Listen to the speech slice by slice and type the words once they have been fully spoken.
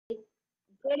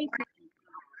very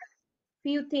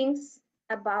few things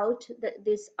about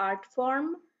this art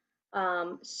form,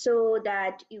 so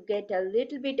that you get a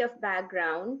little bit of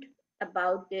background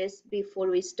about this before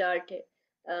we start,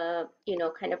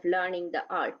 kind of learning the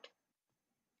art.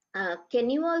 Can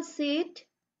you all see it?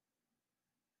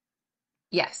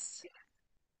 Yes.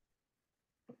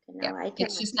 Okay, now Yeah. I can.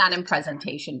 It's just not in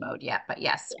presentation mode yet, but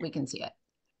yes, we can see it.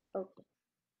 Okay.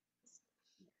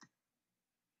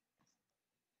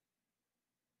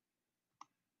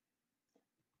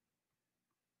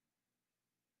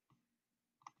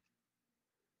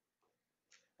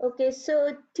 Okay,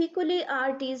 so Tikuli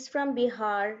art is from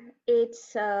Bihar.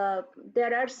 It's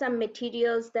there are some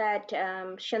materials that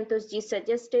Santosh ji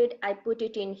suggested. I put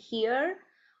it in here,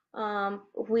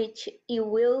 which you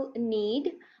will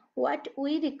need. What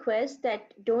we request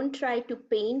that don't try to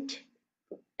paint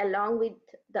along with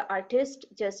the artist,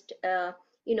 just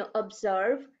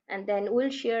observe, and then we'll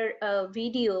share a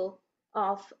video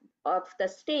of the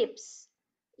steps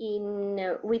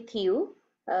in with you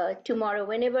tomorrow,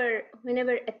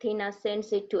 whenever Athena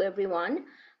sends it to everyone,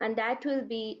 and that will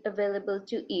be available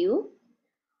to you.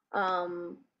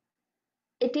 um,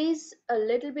 it is a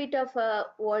little bit of a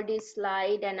wordy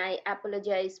slide, and I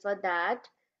apologize for that.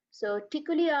 So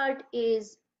Tikuli art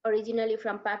is originally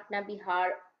from Patna, Bihar,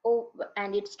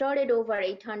 and it started over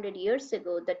 800 years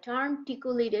ago. The term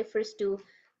Tikuli refers to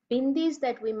bindis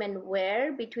that women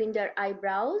wear between their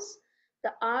eyebrows.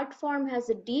 The art form has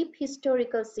a deep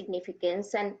historical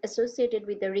significance and associated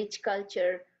with the rich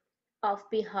culture of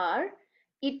Bihar.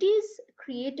 It is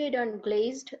created on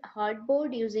glazed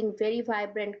hardboard using very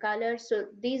vibrant colors. So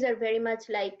these are very much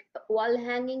like wall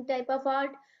hanging type of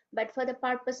art. But for the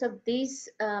purpose of this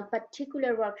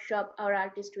particular workshop, our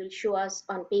artist will show us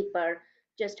on paper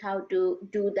just how to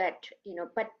do that,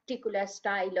 particular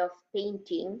style of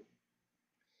painting.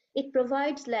 It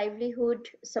provides livelihood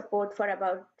support for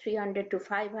about 300 to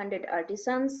 500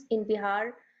 artisans in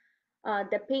Bihar.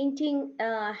 The painting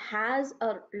has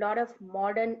a lot of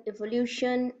modern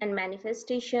evolution and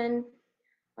manifestation.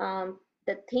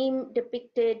 The theme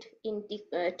depicted in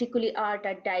Tikuli art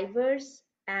are diverse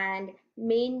and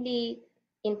mainly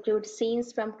include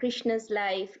scenes from Krishna's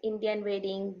life, Indian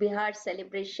wedding, Bihar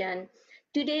celebration.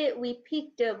 Today we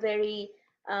picked a very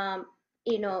um,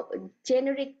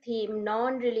 generic theme,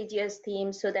 non-religious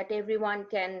theme, so that everyone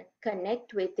can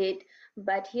connect with it.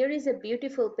 But here is a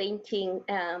beautiful painting,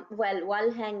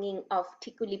 wall hanging of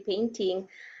Tikuli painting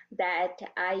that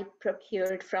I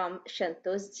procured from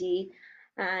Santosh ji,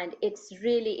 and it's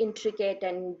really intricate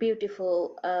and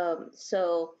beautiful.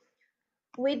 So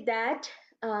with that,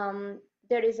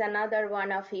 there is another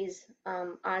one of his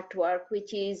artwork,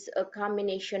 which is a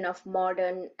combination of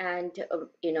modern and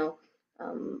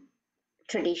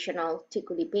traditional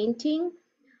Tikuli painting.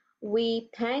 We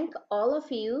thank all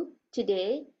of you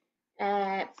today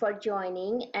for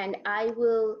joining, and I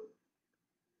will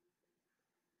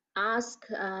ask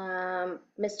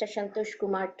Mr. Santosh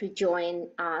Kumar to join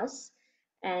us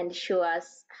and show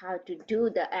us how to do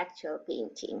the actual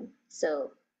painting.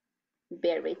 So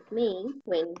bear with me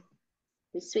when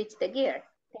we switch the gear.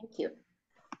 Thank you.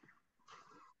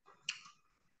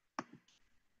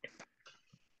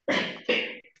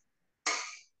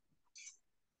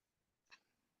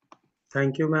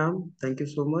 Thank you, ma'am. Thank you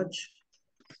so much.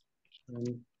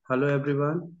 Hello,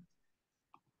 everyone.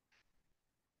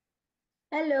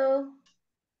 Hello.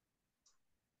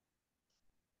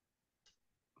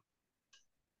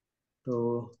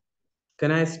 So,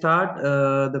 can I start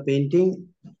the painting?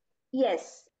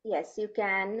 Yes, you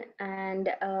can. And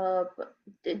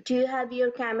do you have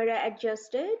your camera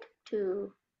adjusted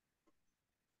to?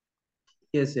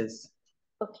 Yes.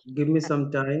 Okay. Give me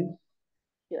some time.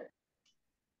 Sure.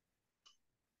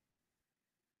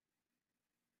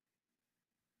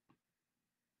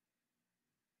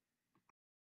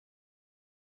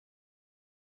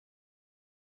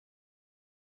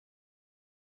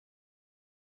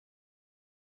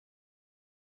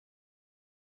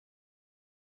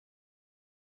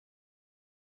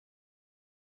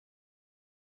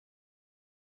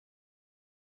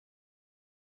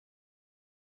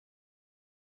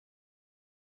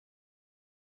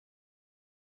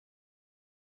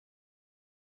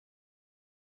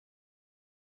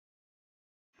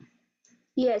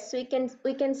 Yes, we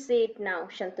can see it now,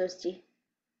 Santosh ji.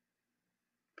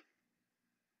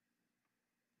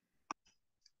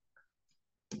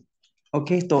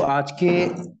 Okay, तो आज के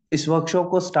इस workshop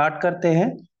को start करते हैं।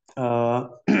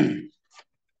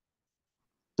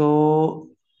 तो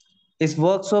इस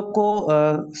workshop को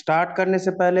स्टार्ट करने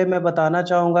से पहले मैं बताना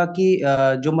चाहूँगा कि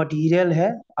जो मटेरियल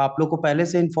है आप लोग को पहले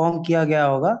से इन्फॉर्म किया गया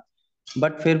होगा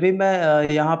बट फिर भी मैं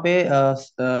यहाँ पे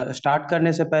स्टार्ट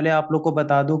करने से पहले आप लोग को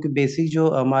बता दूं कि बेसिक जो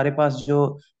हमारे पास जो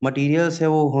मटेरियल्स है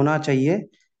वो होना चाहिए।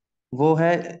 वो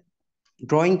है,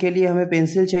 ड्राइंग के लिए हमें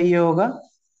पेंसिल चाहिए होगा।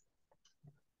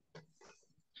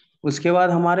 उसके बाद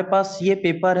हमारे पास ये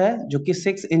पेपर है जो कि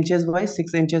 6 इंचेस बाई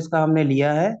 6 इंचेस का हमने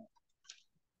लिया है।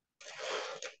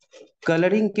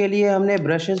 कलरिंग के लिए हमने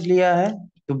ब्रशेस लिया है।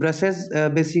 तो ब्रशेस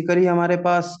बेसिकली हमारे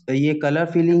पास ये कलर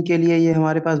फिलिंग के लिए ये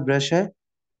हमारे पास ब्रश है।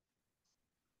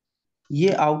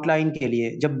 ये आउटलाइन के लिए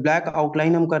जब ब्लैक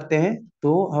आउटलाइन हम करते हैं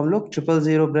तो हम लोग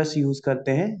 000 ब्रश यूज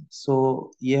करते हैं। सो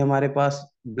ये हमारे पास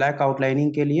ब्लैक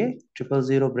आउटलाइनिंग के लिए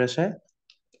 000 ब्रश है।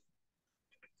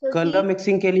 So कलर he,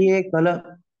 मिक्सिंग के लिए कलर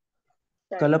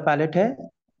कलर sorry, पैलेट है।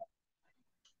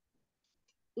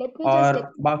 let me just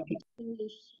और बाकी explain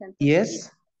English, yes,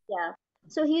 Santoshji. Yeah.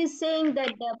 So he is saying that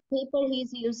the paper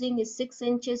he's using is 6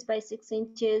 inches by 6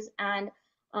 inches, and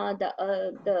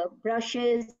the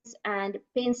brushes and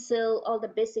pencil, all the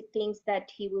basic things that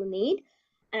he will need.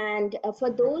 And for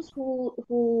those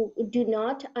who do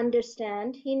not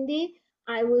understand Hindi,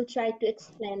 I will try to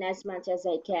explain as much as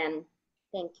I can.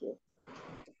 Thank you.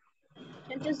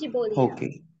 Santoshji, बोलिए आप. Okay,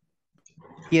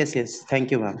 yes yes,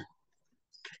 thank you ma'am.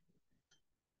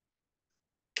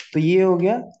 तो ये हो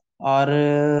गया। और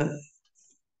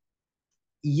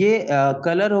ये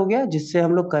colour हो गया जिससे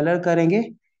हम लोग कलर करेंगे।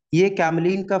 ये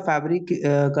कैमलिन का फैब्रिक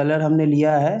कलर हमने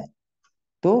लिया है।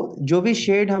 तो जो भी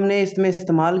शेड हमने इसमें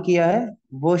इस्तेमाल किया है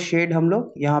वो शेड हम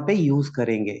लोग यहाँ पे यूज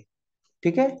करेंगे।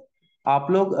 ठीक है। आप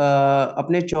लोग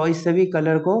अपने चॉइस से भी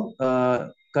कलर को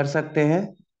कर सकते हैं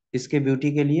इसके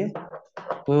ब्यूटी के लिए।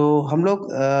 तो हम लोग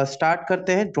स्टार्ट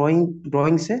करते हैं ड्राइंग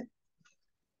ड्राइंग से।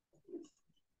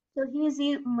 So he is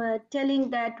telling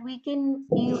that we can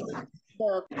use the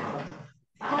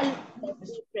color that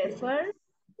we prefer,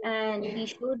 and he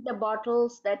showed the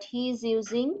bottles that he is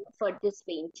using for this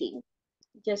painting,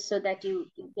 just so that you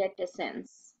get a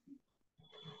sense.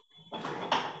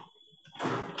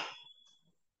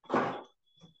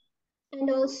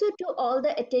 And also to all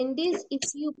the attendees, if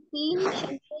you pin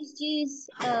Shantoshji's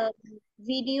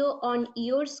video on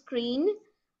your screen,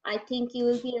 I think you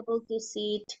will be able to see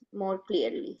it more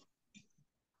clearly.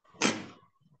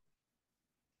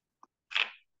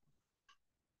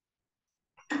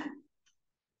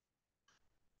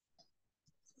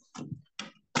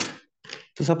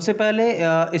 तो सबसे पहले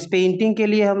इस painting के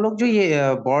लिए हम लोग जो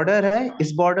ये बॉर्डर है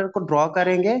इस बॉर्डर को ड्रॉ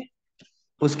करेंगे।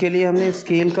 उसके लिए हमने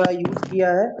स्केल का यूज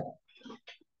किया है।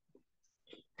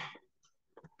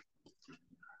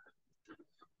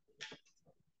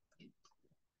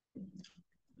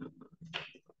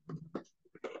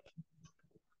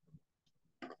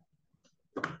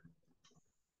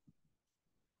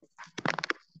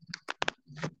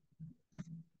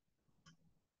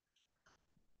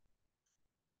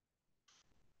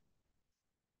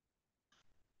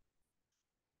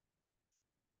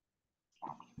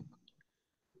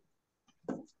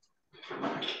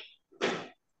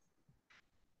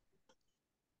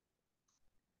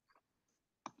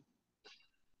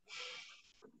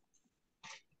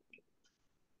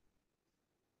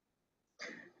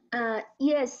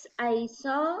 Yes, I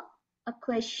saw a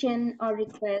question or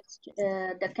request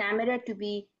the camera to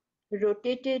be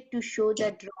rotated to show the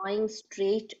drawing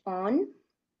straight on.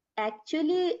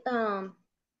 Actually,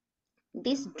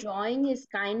 this drawing is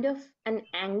kind of an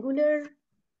angular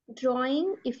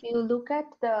drawing. If you look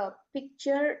at the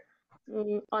picture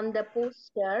on the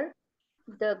poster,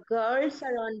 the girls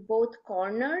are on both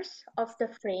corners of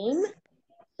the frame.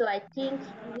 So I think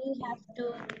he will have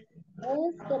to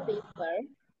move the paper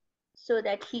so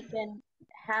that he can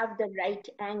have the right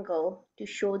angle to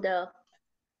show the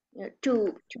to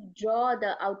draw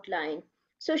the outline.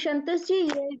 So Shantosh जी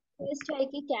ये request है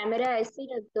कि camera ऐसे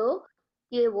रख दो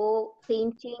कि वो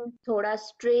painting थोड़ा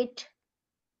straight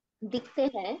दिखते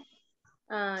हैं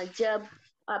जब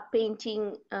आप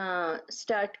पेंटिंग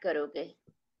स्टार्ट करोगे.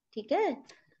 ठीक है.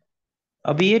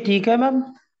 अभी ये ठीक है मैम?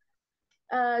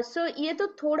 सो ये तो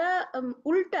थोड़ा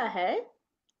उल्टा है.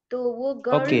 तो वो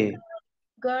ओके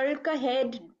गर्ल का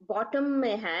हेड बॉटम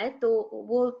में है तो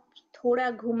वो थोड़ा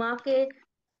घुमा के.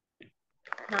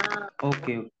 हाँ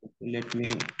ओके, लेट मी।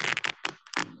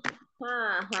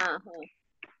 हाँ हाँ हाँ.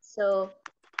 सो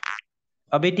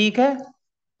अभी ठीक है?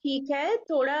 ठीक है.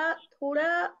 थोड़ा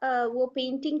थोड़ा वो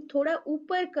पेंटिंग थोड़ा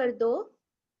ऊपर कर दो.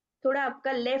 थोड़ा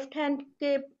आपका लेफ्ट हैंड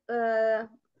के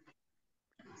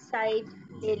साइड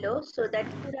ले लो सो दैट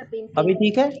पूरा अभी पेंटिंग.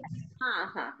 ठीक है? हाँ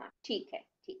हाँ हाँ ठीक है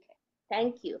ठीक है.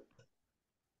 Thank you.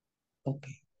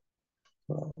 ओके।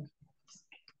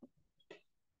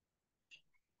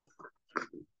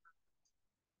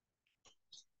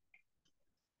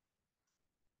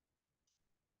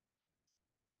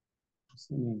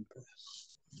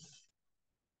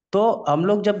 तो हम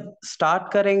लोग जब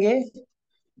स्टार्ट करेंगे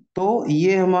तो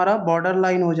ये हमारा बॉर्डर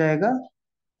लाइन हो जाएगा।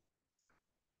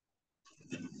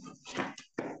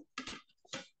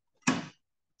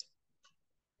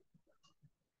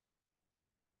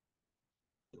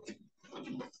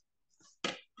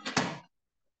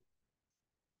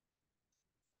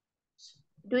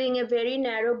 Doing a very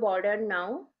narrow border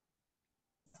now.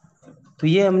 तो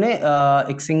ये हमने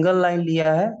एक सिंगल लाइन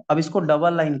लिया है, अब इसको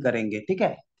डबल लाइन करेंगे, ठीक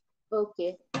है।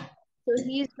 Okay. So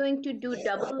he is going to do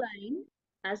double line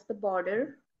as the border.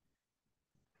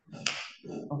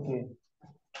 Okay.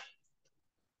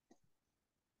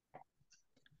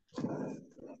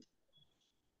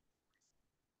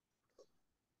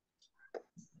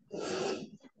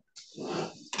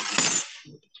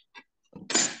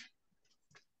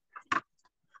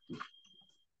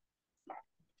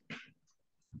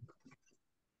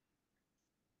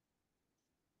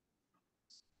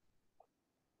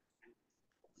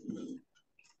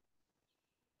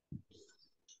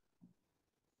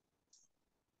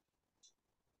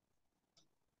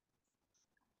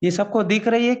 ये सबको दिख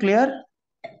रही है क्लियर?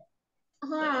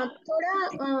 हाँ, थोड़ा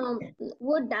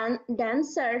वो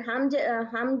डांसर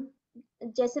हम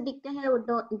जैसे दिखते हैं, वो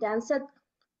डांसर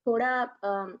थोड़ा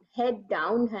हेड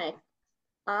डाउन है।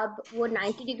 आप वो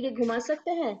 90 डिग्री घुमा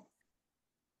सकते हैं?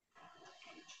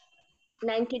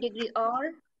 90 डिग्री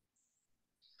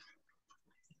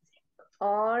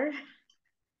और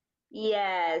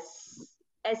यस,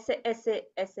 ऐसे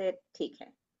ऐसे ऐसे ठीक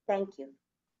है। Thank you.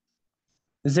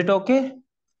 Is it okay?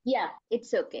 या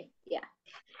इट्स ओके। या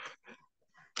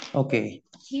ओके।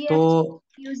 we तो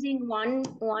actually using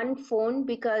one phone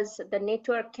because the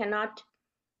network cannot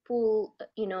pull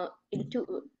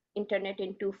into internet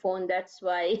into phone. That's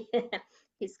why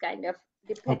he's kind of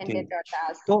okay, dependent on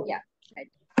us. तो Yeah, right.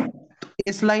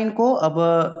 इस line को अब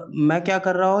मैं क्या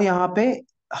कर रहा हूँ, यहाँ पे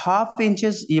हाफ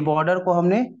इंचेस ये बॉर्डर को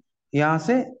हमने यहाँ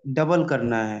से डबल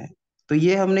करना है। तो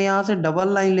ये हमने यहाँ से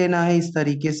डबल लाइन लेना है, इस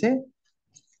तरीके से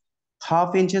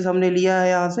हाफ इंचेस हमने लिया है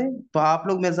यहाँ से। तो आप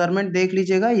लोग मेजरमेंट देख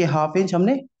लीजिएगा, ये हाफ इंच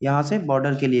हमने यहाँ से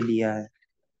बॉर्डर के लिए लिया है।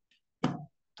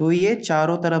 तो ये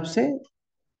चारों तरफ से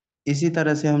इसी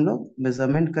तरह से हम लोग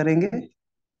मेजरमेंट करेंगे।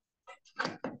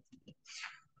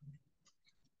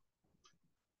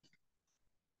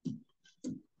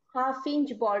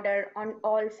 Half-inch border on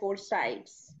all four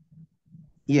sides.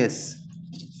 Yes.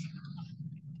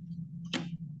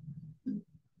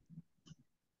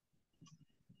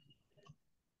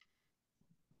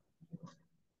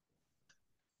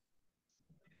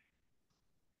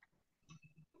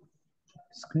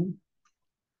 Screen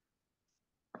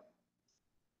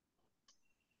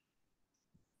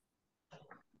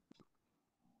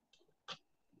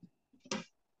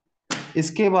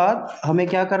इसके बाद हमें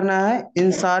क्या करना है,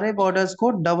 इन सारे बॉर्डर्स को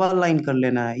डबल लाइन कर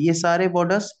लेना है। ये सारे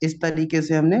बॉर्डर्स इस तरीके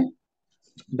से हमने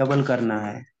डबल करना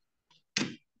है।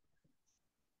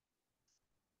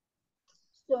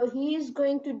 So he is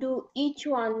going to do each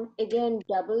one again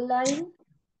double line,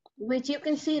 which you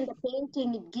can see in the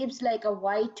painting. It gives like a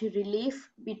white relief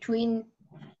between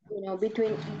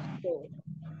between each row.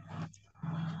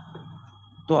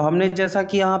 तो हमने जैसा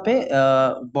कि यहाँ पे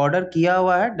बॉर्डर किया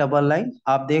हुआ है डबल लाइन,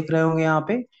 आप देख रहे होंगे यहाँ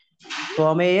पे। तो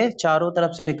हमें ये चारों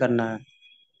तरफ से करना है,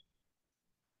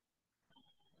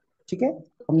 ठीक है।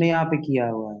 हमने यहाँ पे किया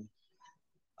हुआ है।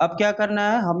 अब क्या करना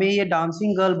है, हमें ये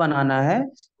डांसिंग गर्ल बनाना है।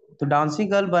 तो डांसिंग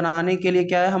गर्ल बनाने के लिए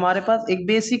क्या है, हमारे पास एक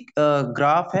बेसिक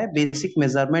ग्राफ है, बेसिक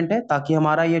मेजरमेंट है, ताकि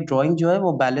हमारा ये ड्राइंग जो है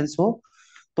वो बैलेंस हो।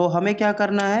 तो हमें क्या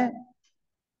करना है,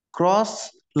 क्रॉस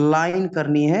लाइन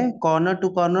करनी है कॉर्नर टू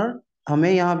कॉर्नर। हमें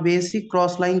यहाँ बेसिक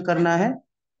क्रॉस लाइन करना है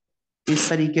इस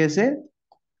तरीके से,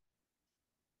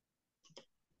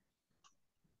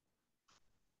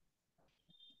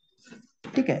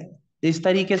 ठीक है। इस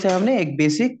तरीके से हमने एक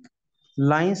बेसिक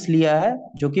लाइंस लिया है,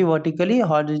 जो कि वर्टिकली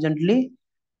हॉरिजॉन्टली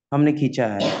हमने खींचा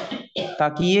है,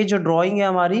 ताकि ये जो ड्राइंग है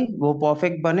हमारी वो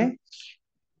परफेक्ट बने।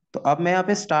 तो अब मैं यहाँ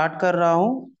पे स्टार्ट कर रहा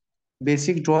हूँ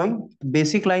बेसिक ड्राइंग।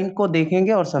 बेसिक लाइन को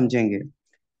देखेंगे और समझेंगे।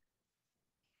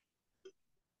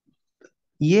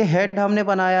 ये हेड हमने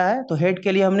बनाया है, तो हेड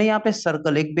के लिए हमने यहाँ पे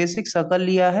सर्कल, एक बेसिक सर्कल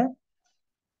लिया है।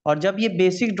 और जब ये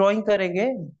बेसिक ड्राइंग करेंगे,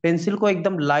 पेंसिल को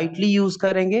एकदम लाइटली यूज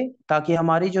करेंगे, ताकि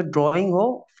हमारी जो ड्राइंग हो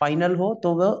फाइनल हो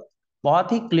तो वो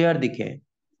बहुत ही क्लियर दिखे,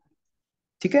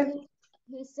 ठीक है। He,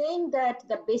 he's saying that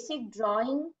the basic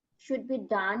drawing should be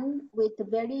done with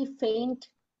very faint,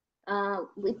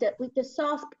 with a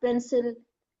soft pencil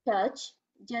touch,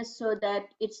 just so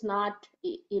that it's not,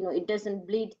 it doesn't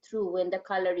bleed through when the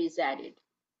color is added.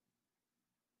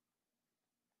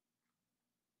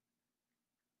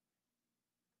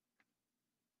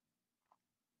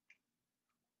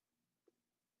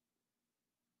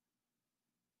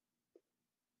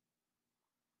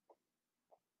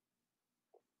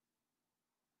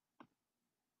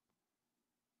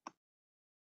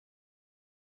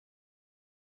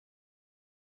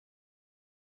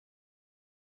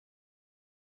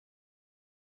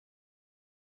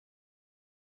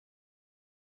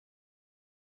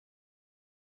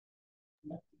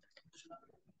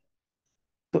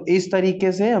 तो इस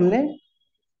तरीके से हमने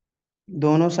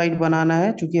दोनों side बनाना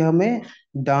है, क्योंकि हमें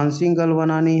dancing girl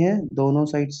बनानी है दोनों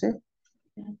साइड से।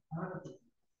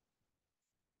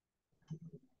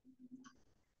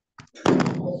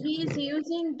 He is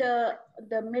using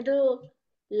the middle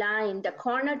line, the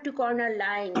corner to corner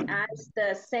line as the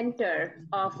center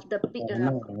of करना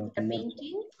होगा the करना।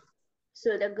 painting.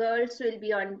 So the girls will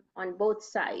be on both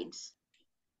sides.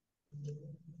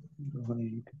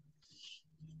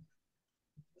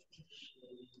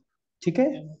 ठीक है।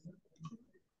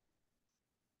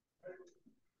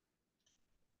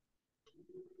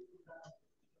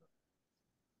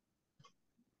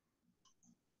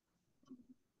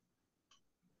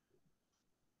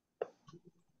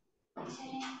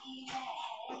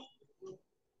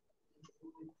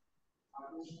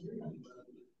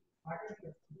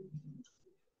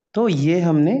 तो ये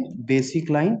हमने बेसिक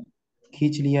लाइन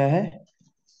खींच लिया है।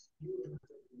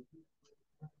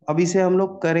 अब इसे हम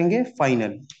लोग करेंगे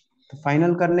फाइनल। तो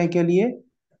फाइनल करने के लिए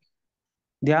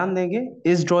ध्यान देंगे,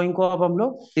 इस ड्राइंग को अब हम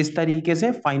लोग इस तरीके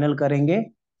से फाइनल करेंगे।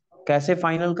 कैसे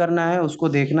फाइनल करना है उसको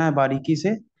देखना है बारीकी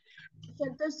से।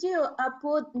 संतोष जी, आप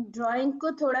वो ड्राइंग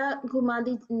को थोड़ा घुमा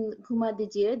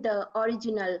दीजिए, द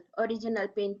ओरिजिनल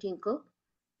पेंटिंग को।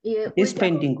 ये इस उल्टा हो,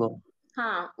 पेंटिंग को।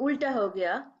 हाँ उल्टा हो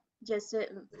गया जैसे।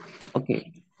 ओके,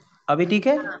 अभी ठीक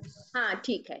है। हाँ हाँ,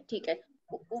 ठीक है ठीक है।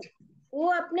 वो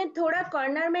अपने थोड़ा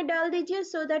कॉर्नर में डाल दीजिए,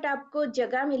 सो दैट आपको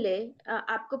जगह मिले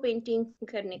आपको पेंटिंग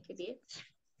करने के लिए।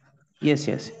 यस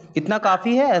यस, इतना हाँ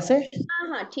काफी है ऐसे। हाँ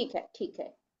हाँ, ठीक है ठीक है।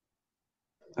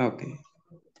 Okay,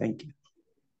 thank you.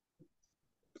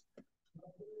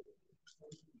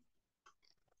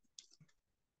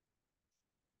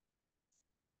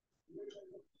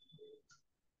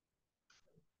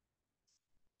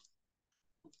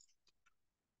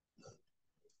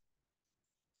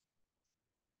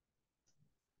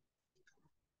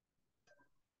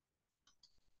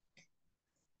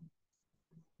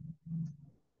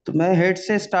 तो मैं हेड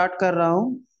से स्टार्ट कर रहा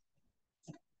हूँ।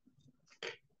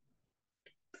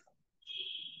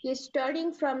 He's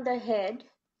starting from the head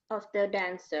of the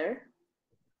dancer.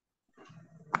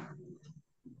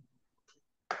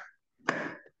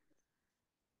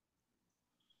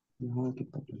 यहाँ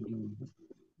कितना प्रॉब्लम है,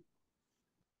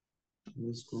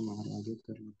 इसको हमारे आगे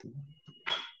कर लेते हैं।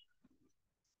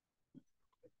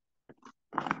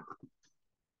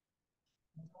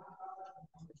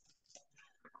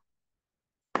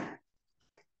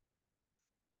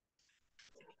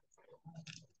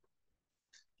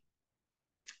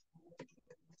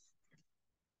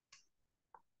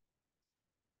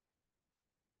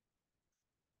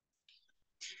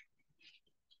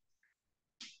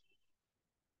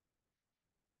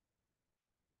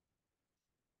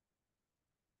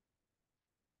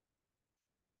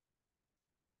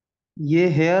 ये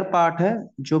हेयर पार्ट है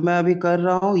जो मैं अभी कर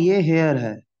रहा हूँ, ये हेयर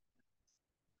है।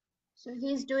 So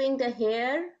he's doing the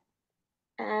hair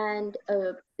and a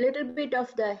little bit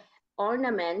of the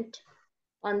ornament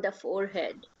on the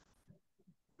forehead.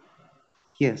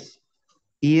 Yes,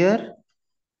 year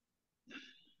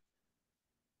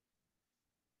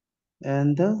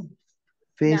and the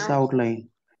face Now outline.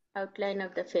 outline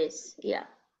of the face, yeah.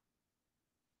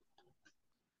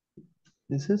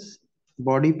 This is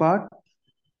body part.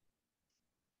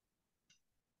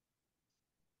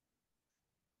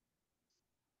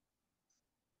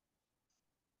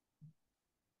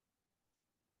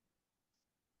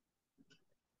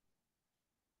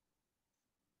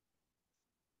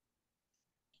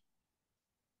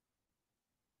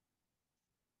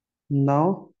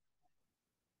 Now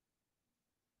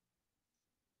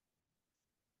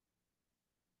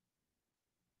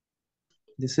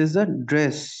this is the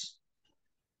dress.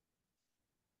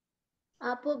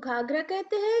 आप वो घाघरा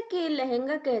कहते हैं कि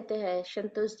लहंगा कहते हैं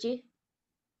संतोष जी?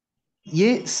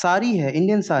 ये साड़ी है,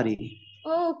 Indian sari.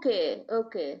 Okay,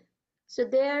 okay. So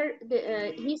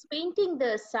he's painting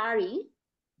the sari,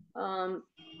 um,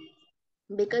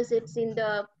 because it's in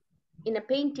a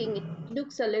painting. It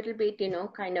looks a little bit,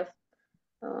 kind of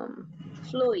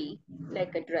flowy,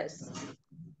 like a dress.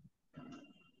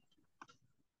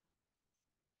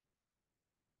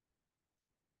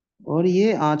 और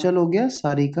ये आंचल हो गया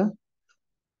साड़ी का।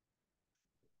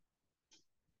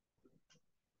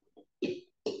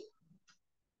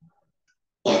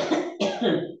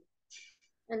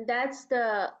 And that's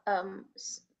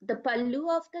the pallu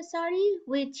of the sari,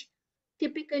 which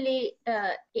typically,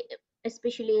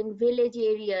 especially in village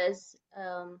areas,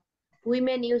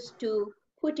 women used to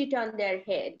put it on their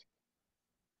head.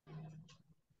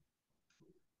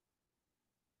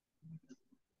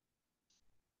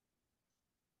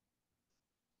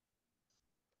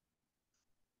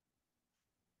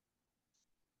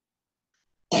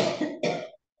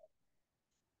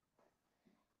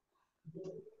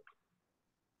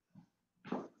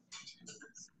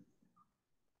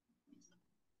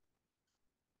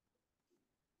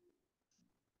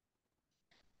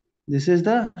 This is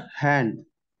the hand.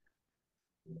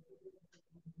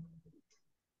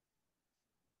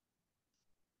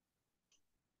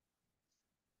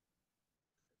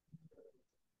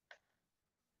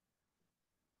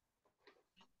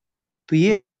 तो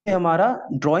ये हमारा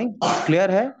drawing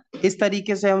clear है। इस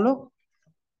तरीके से हम लोग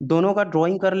दोनों का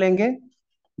ड्राइंग कर लेंगे,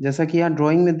 जैसा कि यहाँ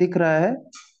ड्राइंग में दिख रहा है।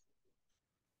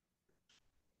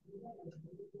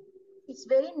 It's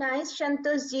very nice,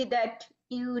 Santosh ji, that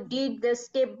you did the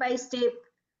step-by-step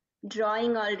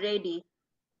drawing already.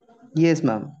 Yes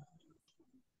ma'am.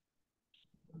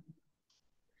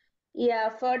 Yeah,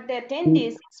 for the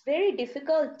attendees, it's very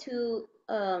difficult to,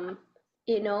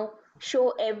 show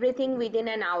everything within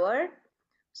an hour.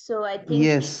 So I think he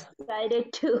yes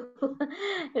decided to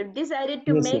decided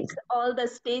to yes make yes, all the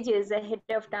stages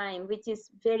ahead of time, which is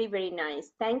very, very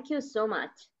nice. Thank you so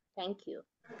much. Thank you.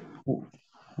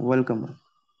 Welcome.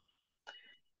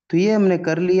 तो ये हमने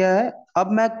कर लिया है।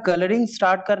 अब मैं colouring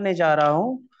start करने जा रहा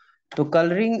हूँ। तो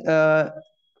कलरिंग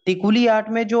टिकुली आर्ट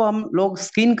में जो हम लोग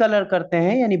स्किन कलर करते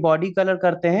हैं यानी बॉडी कलर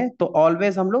करते हैं, तो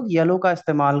ऑलवेज हम लोग येलो का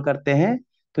इस्तेमाल करते हैं।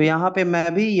 तो यहाँ पे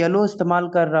मैं भी येलो इस्तेमाल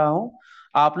कर रहा हूँ।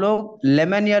 आप लोग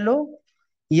लेमन येलो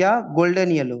या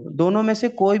गोल्डन येलो दोनों में से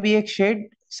कोई भी एक शेड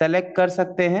सेलेक्ट कर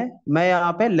सकते हैं। मैं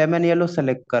यहाँ पे लेमन येलो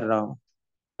सेलेक्ट कर रहा हूँ।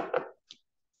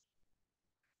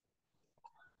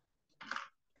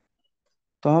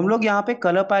 तो हम लोग यहाँ पे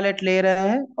कलर पैलेट ले रहे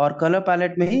हैं और कलर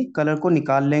पैलेट में ही कलर को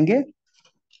निकाल लेंगे।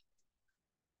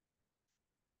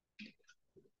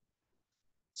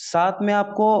 साथ में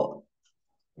आपको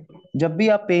जब भी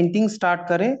आप पेंटिंग स्टार्ट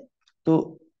करें तो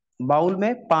बाउल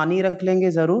में पानी रख लेंगे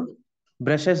जरूर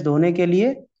ब्रशेस धोने के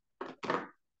लिए,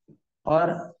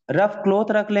 और रफ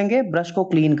क्लॉथ रख लेंगे ब्रश को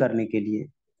क्लीन करने के लिए।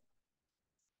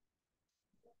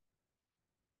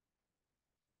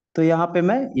 तो यहाँ पे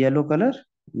मैं येलो कलर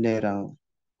ले रहा हूँ।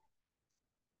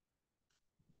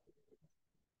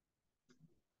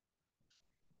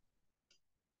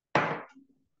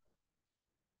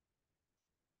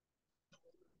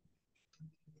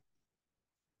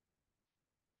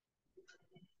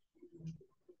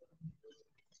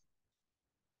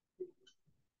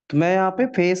 तो मैं यहाँ पे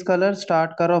फेस कलर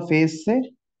स्टार्ट कर रहा हूँ फेस से।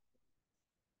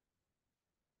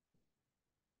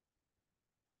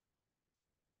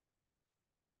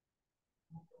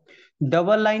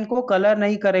 डबल लाइन को कलर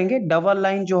नहीं करेंगे। डबल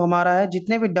लाइन जो हमारा है,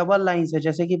 जितने भी डबल लाइंस है,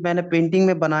 जैसे कि मैंने पेंटिंग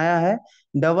में बनाया है,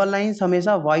 डबल लाइंस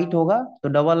हमेशा वाइट होगा। तो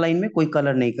डबल लाइन में कोई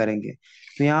कलर नहीं करेंगे।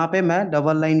 तो यहाँ पे मैं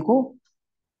डबल लाइन को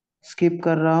स्किप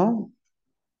कर रहा हूँ।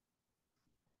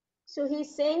 So he's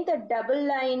saying the double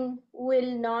line will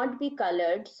not be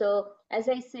colored. So as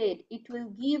I said, it will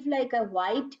give like a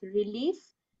white relief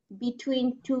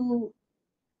between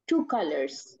two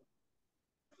colors.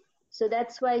 So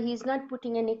that's why he's not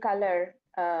putting any color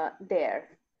there.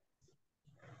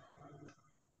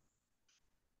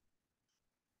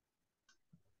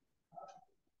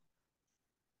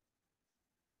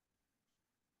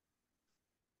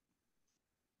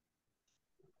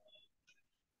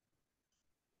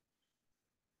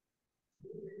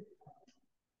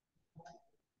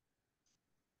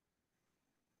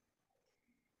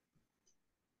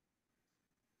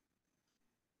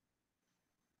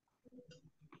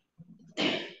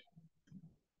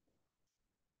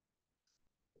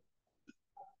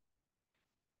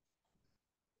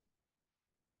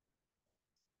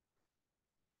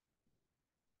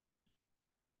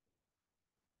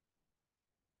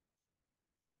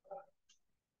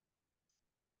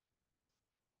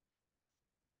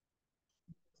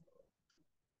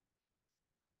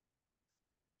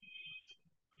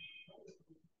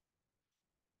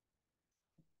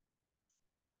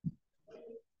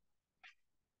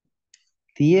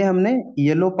 तो ये हमने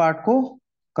yellow part को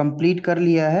complete कर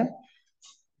लिया है।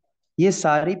 ये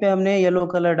साड़ी पे हमने येलो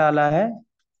कलर डाला है,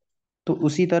 तो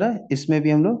उसी तरह इसमें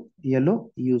भी हम लोग येलो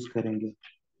यूज करेंगे।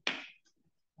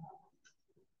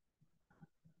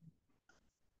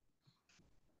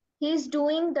 He's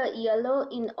doing the yellow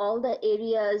in all the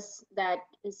areas that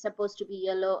is supposed to be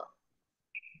yellow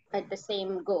at the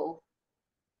same go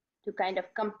to kind of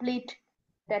complete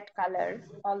that color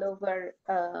all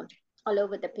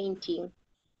over the painting.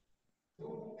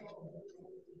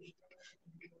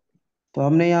 तो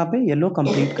हमने यहाँ पे येलो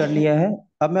कंप्लीट कर लिया है।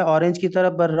 अब मैं ऑरेंज की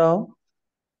तरफ बढ़ रहा हूँ।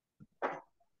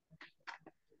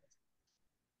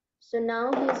 So now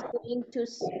he's going to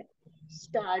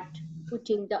start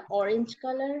putting the orange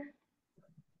color.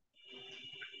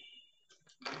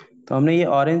 तो हमने ये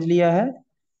ऑरेंज लिया है,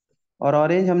 और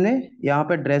ऑरेंज हमने यहाँ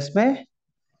पे ड्रेस में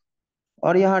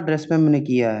और यहाँ ड्रेस में हमने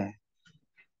किया है।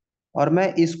 और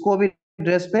मैं इसको भी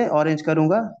ड्रेस पे ऑरेंज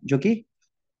करूंगा, जो कि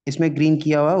इसमें ग्रीन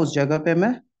किया हुआ है, उस जगह पे मैं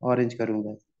ऑरेंज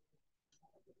करूंगा।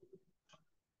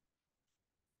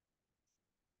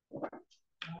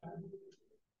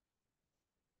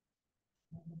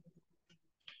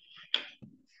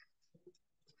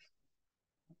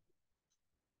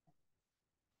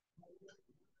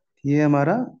 ये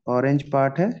हमारा ऑरेंज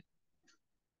पार्ट है।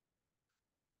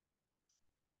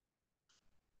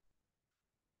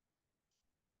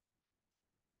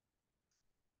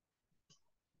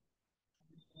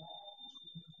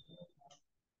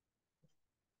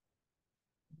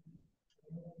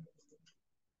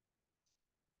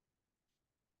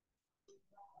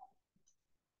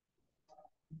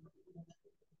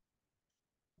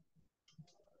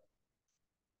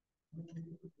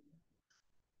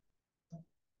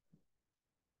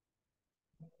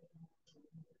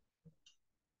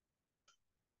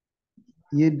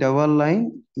 ये डबल लाइन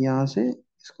यहाँ से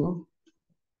इसको,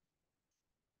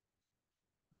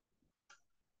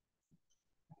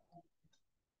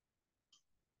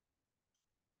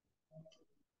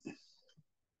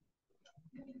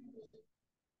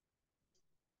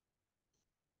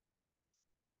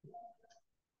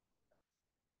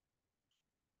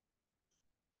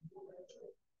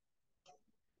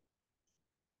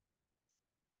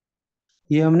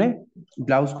 ये हमने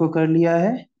ब्लाउज को कर लिया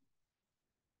है।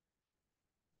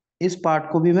 इस पार्ट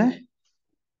को भी मैं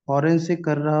ऑरेंज से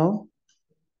कर रहा हूँ।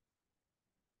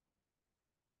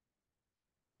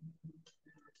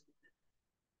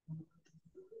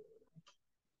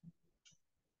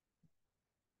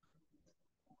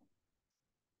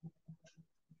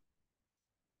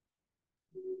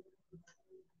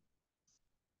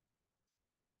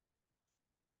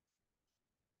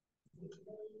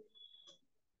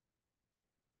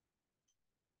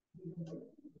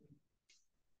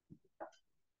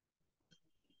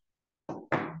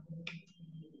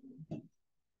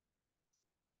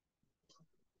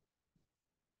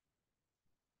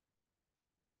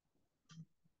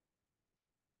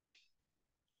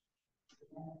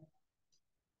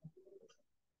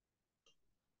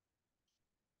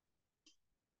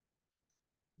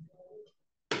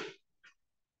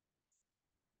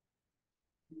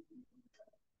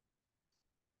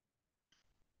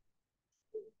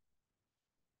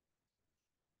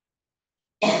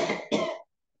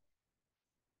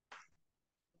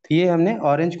 ये हमने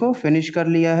ऑरेंज को फिनिश कर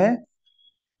लिया है।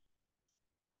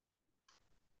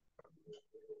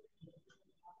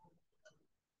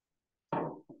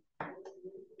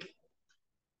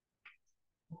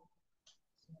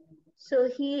 So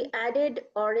he added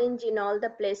orange in all the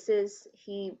places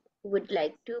he would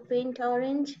like to paint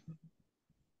orange.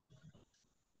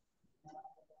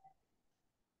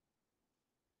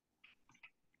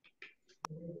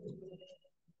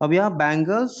 अब यहाँ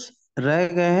बैंगल्स रह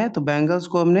गए हैं, तो बैंगल्स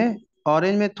को हमने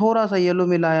ऑरेंज में थोड़ा सा येलो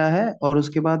मिलाया है और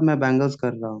उसके बाद मैं बैंगल्स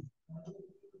कर रहा हूँ।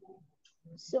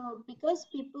 So because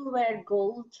people wear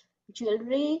gold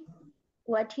jewelry,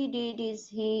 what he did is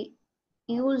he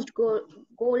used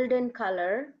golden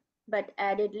color but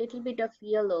added little bit of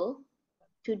yellow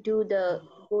to do the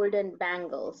golden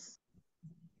bangles.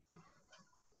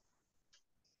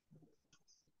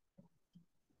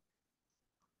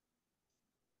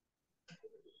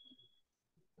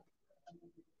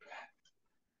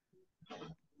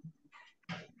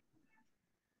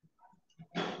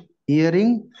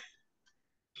 Earring,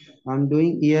 I'm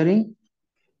doing earring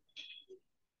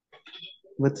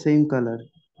with same color.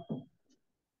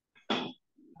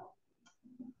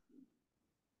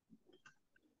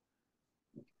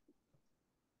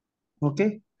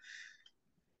 Okay.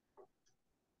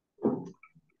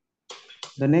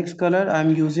 The next color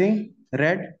I'm using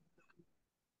red.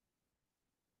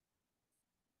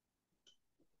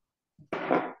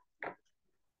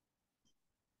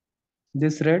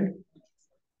 This red.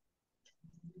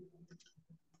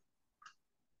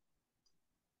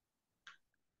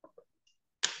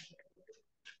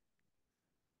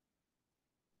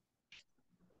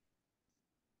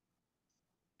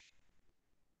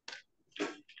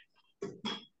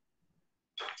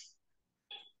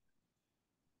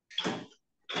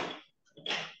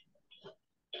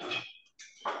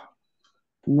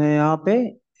 मैं यहाँ पे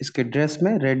इसके dress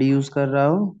में red use कर रहा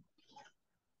हूँ।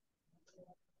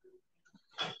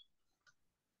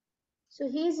 So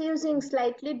he's using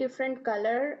slightly different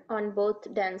color on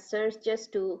both dancers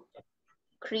just to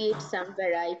create some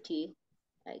variety,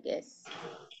 I guess.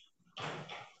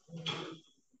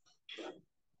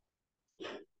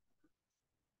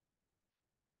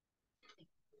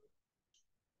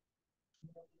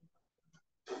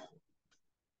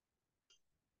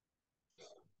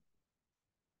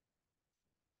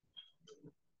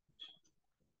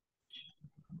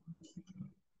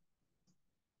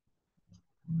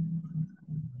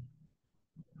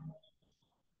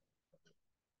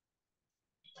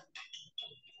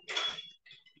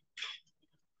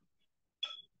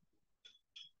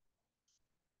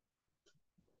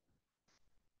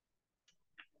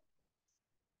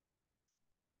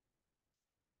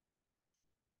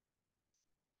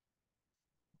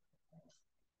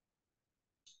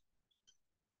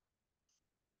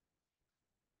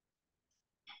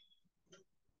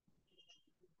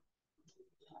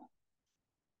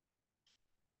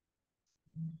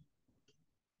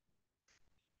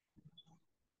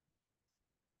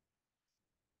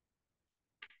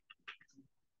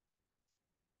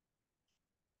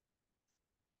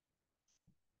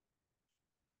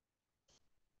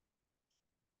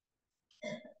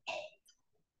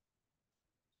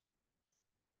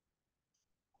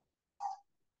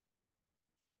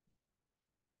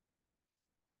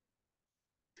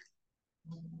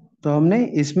 तो हमने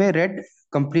इसमें रेड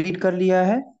कंप्लीट कर लिया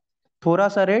है। थोड़ा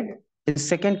सा रेड इस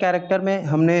सेकंड कैरेक्टर में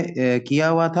हमने किया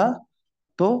हुआ था,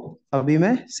 तो अभी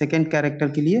मैं सेकंड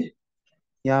कैरेक्टर के लिए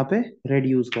यहाँ पे रेड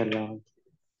यूज कर रहा हूँ।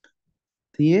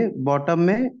 तो ये बॉटम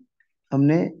में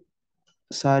हमने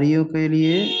साड़ियों के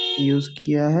लिए यूज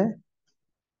किया है।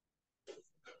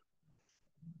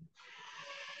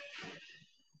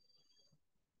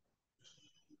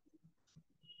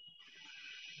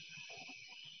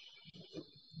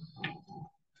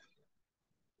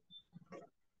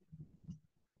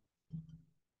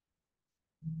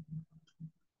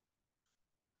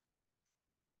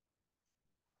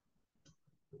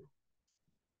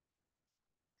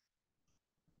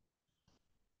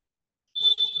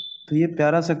 तो ये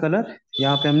प्यारा सा कलर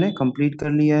यहाँ पे हमने कंप्लीट कर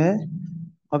लिया है।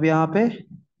 अब यहाँ पे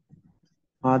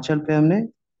आंचल पे हमने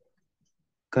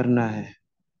करना है।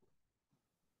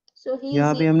 So he is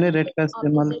यहाँ भी हमने रेड using का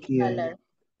इस्तेमाल opposite किया है। color.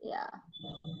 Yeah,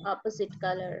 opposite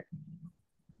color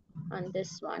on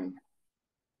this one.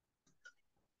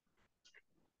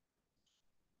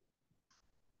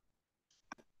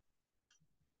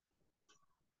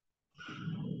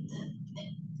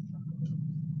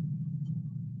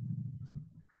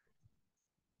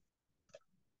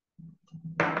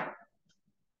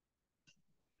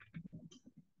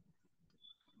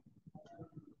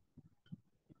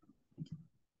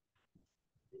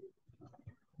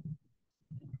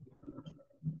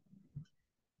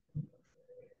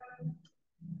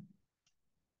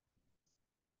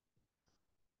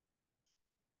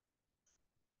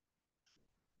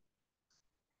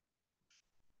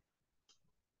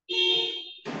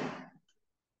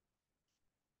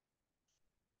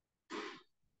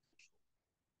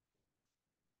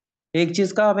 एक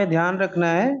चीज का हमें ध्यान रखना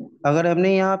है, अगर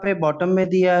हमने यहाँ पे बॉटम में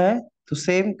दिया है तो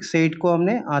सेम शेड को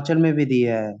हमने आंचल में भी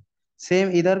दिया है। सेम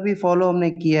इधर भी फॉलो हमने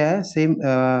किया है, सेम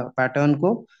पैटर्न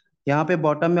को। यहाँ पे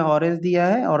बॉटम में ऑरेंज दिया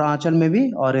है और आंचल में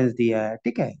भी ऑरेंज दिया है,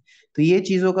 ठीक है। तो ये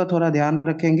चीजों का थोड़ा ध्यान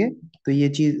रखेंगे तो ये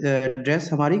चीज ड्रेस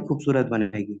हमारी खूबसूरत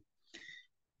बनेगी।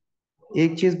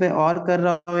 एक चीज मैं और कर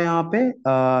रहा हूँ यहाँ पे,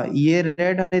 ये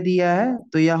रेड हमने दिया है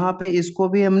तो यहाँ पे इसको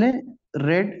भी हमने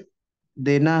रेड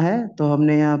देना है। तो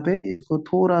हमने यहाँ पे इसको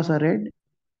थोड़ा सा रेड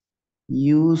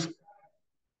यूज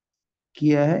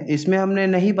किया है। इसमें हमने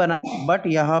नहीं बना बट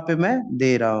यहाँ पे मैं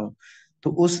दे रहा हूँ,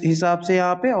 तो उस हिसाब से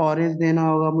यहाँ पे ऑरेंज देना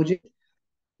होगा मुझे,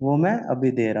 वो मैं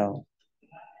अभी दे रहा हूँ।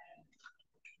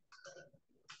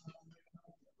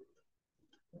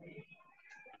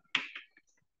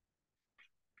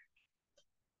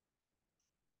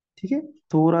 ठीक है,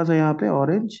 थोड़ा सा यहाँ पे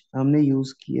ऑरेंज हमने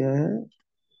यूज किया है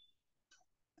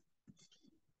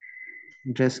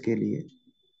ड्रेस के लिए।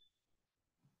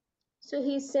 So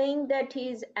he's saying that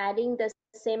he's adding the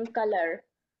same color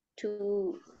to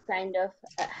kind of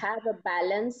have a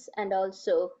balance and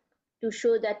also to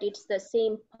show that it's the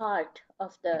same part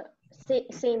of the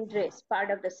same dress,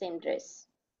 part of the same dress.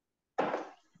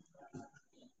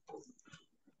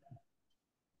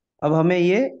 अब हमें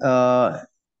ये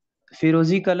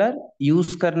फिरोजी colour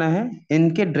use करना है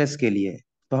इनके dress के लिए।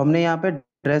 तो हमने यहाँ पे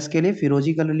ड्रेस के लिए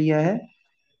फिरोजी कलर लिया है,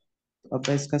 अब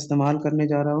मैं इसका इस्तेमाल करने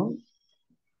जा रहा हूँ।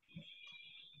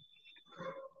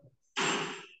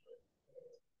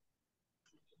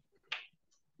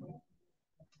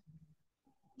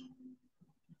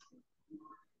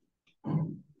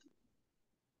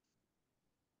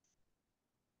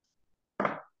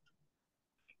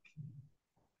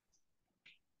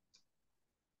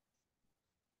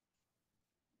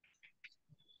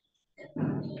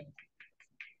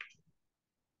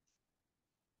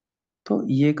 तो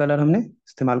ये कलर हमने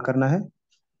इस्तेमाल करना है।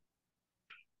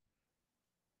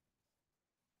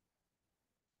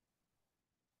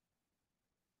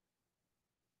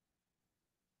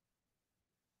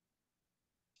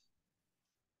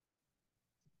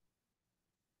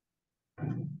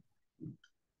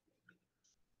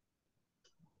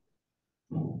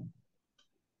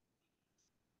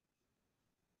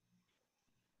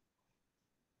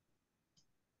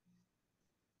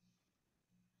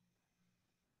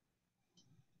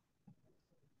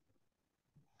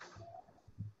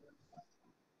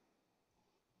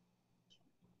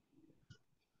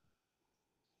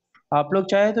 आप लोग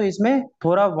चाहे तो इसमें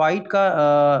थोड़ा वाइट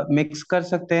का मिक्स कर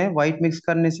सकते हैं। वाइट मिक्स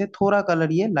करने से थोड़ा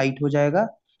कलर ये लाइट हो जाएगा,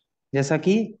 जैसा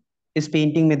कि इस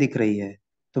पेंटिंग में दिख रही है।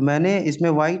 तो मैंने इसमें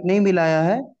वाइट नहीं मिलाया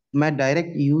है, मैं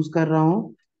डायरेक्ट यूज कर रहा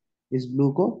हूँ इस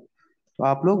ब्लू को। तो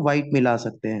आप लोग वाइट मिला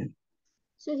सकते हैं।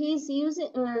 So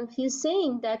he's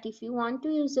saying that if you want to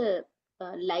use a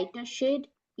lighter shade,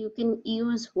 you can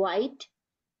use white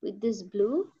with this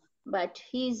blue, but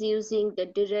he's using the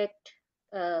direct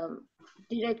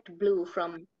blue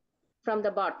from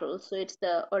the bottle, so it's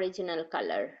the original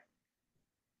color.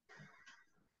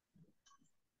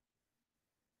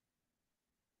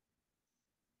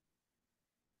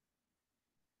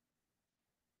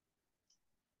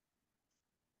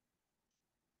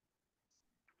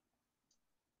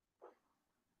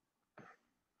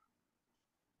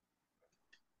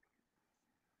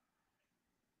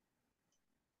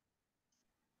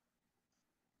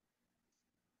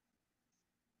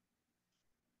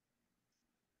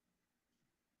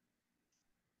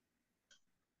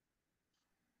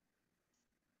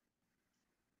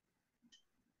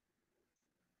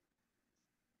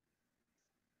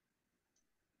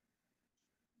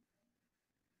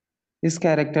 इस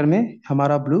character में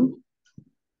हमारा blue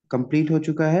complete हो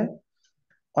चुका है।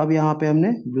 अब यहाँ पे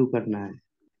हमने ब्लू करना है।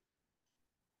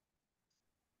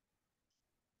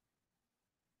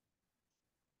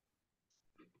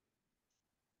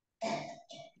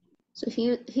 So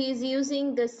he's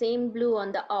using the same blue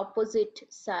on the opposite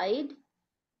side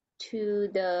to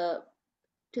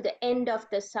the end of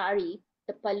the sari,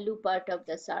 the pallu part of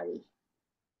the sari.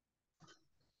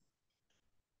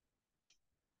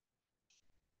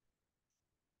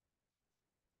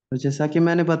 तो जैसा कि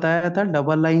मैंने बताया था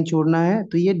डबल लाइन छोड़ना है,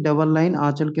 तो ये डबल लाइन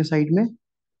आंचल के साइड में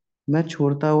मैं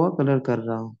छोड़ता हुआ कलर कर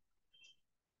रहा हूँ।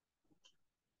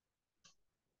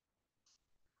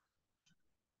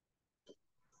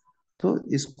 तो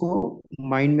इसको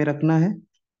माइंड में रखना है।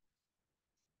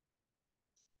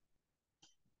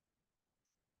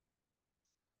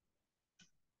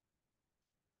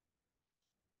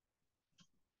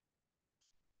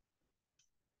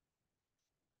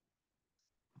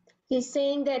 He's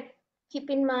saying that keep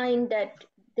in mind that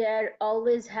there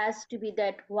always has to be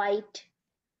that white,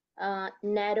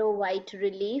 narrow white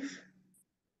relief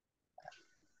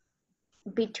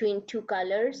between two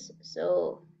colors, so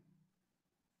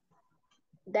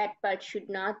that part should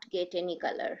not get any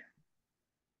color.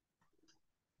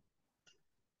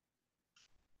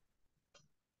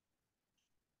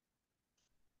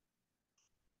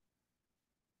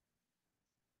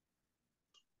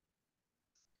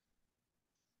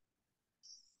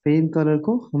 Same colour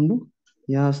को हम लोग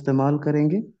यहाँ इस्तेमाल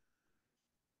करेंगे।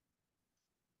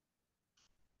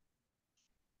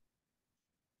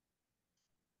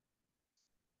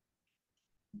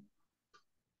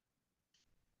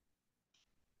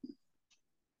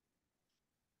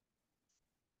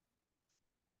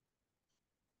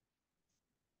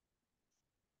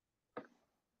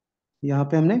 यहाँ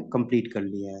पे हमने कंप्लीट कर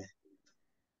लिया है।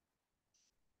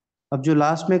 अब जो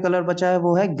लास्ट में कलर बचा है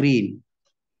वो है ग्रीन।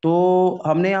 तो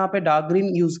हमने यहाँ पे डार्क ग्रीन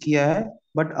यूज किया है,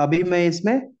 बट अभी मैं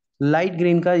इसमें लाइट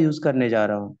ग्रीन का यूज करने जा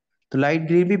रहा हूँ। तो लाइट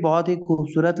ग्रीन भी बहुत ही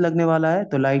खूबसूरत लगने वाला है,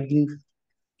 तो लाइट ग्रीन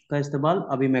का इस्तेमाल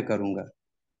अभी मैं करूंगा।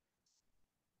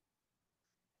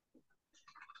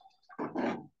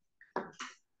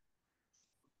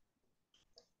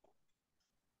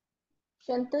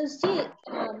 संतोष जी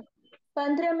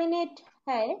 15 मिनट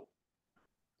है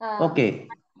ओके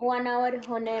 1 आवर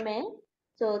होने में,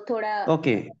 तो थोड़ा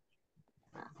ओके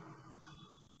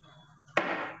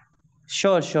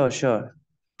श्योर श्योर श्योर।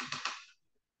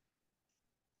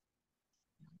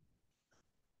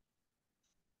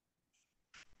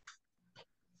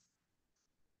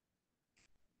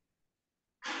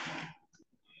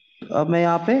 अब मैं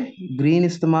यहाँ पे ग्रीन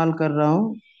इस्तेमाल कर रहा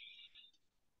हूँ।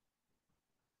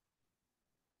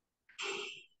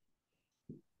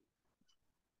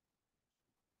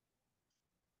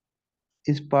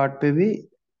 इस पार्ट पे भी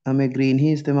हमें ग्रीन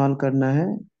ही इस्तेमाल करना है।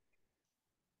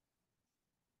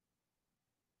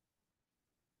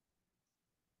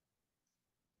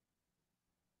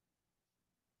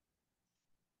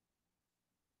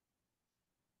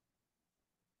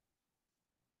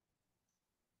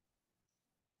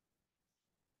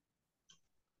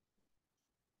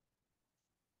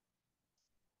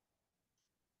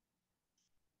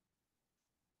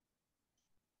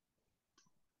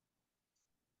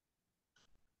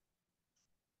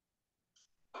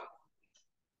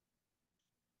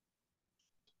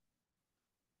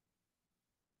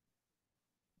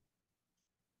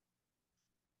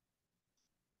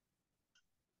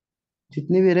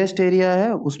 जितनी भी रेस्ट एरिया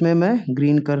है उसमें मैं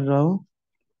ग्रीन कर रहा हूँ।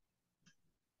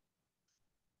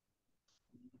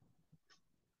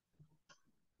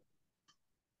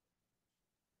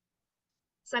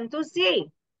 Santosh ji,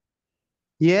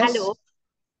 yes hello.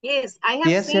 Yes, I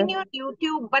have yes seen your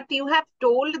YouTube, but you have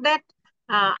told that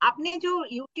आपने जो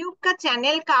YouTube का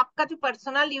चैनल का आपका जो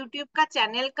पर्सनल YouTube का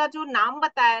चैनल का जो नाम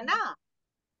बताया ना,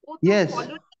 वो तो यस।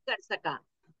 फॉलो नहीं कर सका।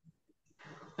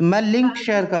 मैं लिंक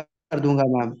शेयर कर दूंगा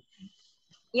मैम।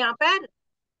 यहाँ पर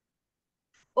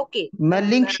ओके। मैं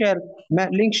लिंक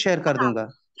शेयर कर हाँ, दूंगा।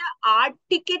 क्या आर्ट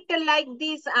टिकट लाइक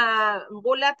दिस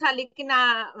बोला था, लेकिन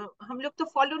हम लोग तो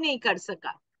फॉलो नहीं कर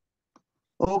सका।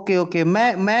 ओके ओके,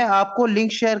 मैं आपको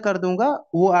लिंक शेयर कर दूंगा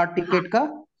वो आर्ट हाँ, टिकट का,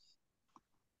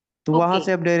 तो वहां ओके।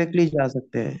 से आप डायरेक्टली जा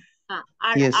सकते हैं। हाँ,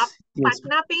 और यस आप यस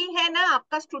पटना पे ही है ना?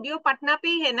 आपका स्टूडियो पटना पे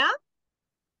ही है ना?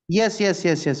 Yes yes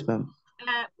yes yes ma'am.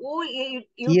 वो यस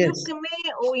यूट्यूब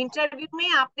में वो इंटरव्यू में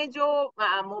आपने जो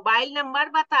मोबाइल नंबर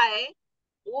बताए,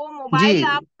 वो जी, मोबाइल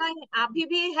आपका अभी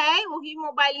भी है, वही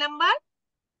mobile number?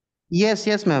 Yes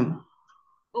yes ma'am.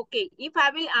 Okay, if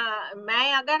I will,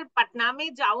 मैं अगर पटना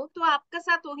में जाऊं तो आपके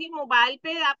साथ वही मोबाइल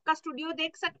पे आपका स्टूडियो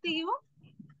देख सकती हूँ?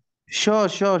 श्योर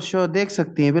श्योर श्योर, देख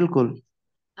सकती हैं बिल्कुल।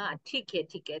 हाँ, ठीक है,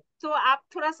 ठीक है। तो आप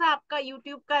थोड़ा सा आपका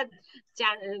यूट्यूब का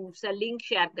लिंक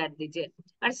शेयर कर दीजिए।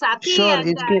 और साथी श्योर एंड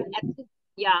इसके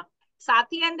या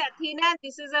साथी and Athena,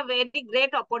 this is a very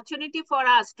great opportunity for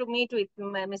us to meet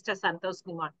with mister Santosh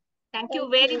Kumar. Thank you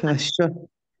Thank very you. Much. Sure.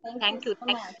 Thank you thank you, so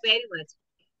thank much. You very much.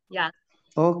 या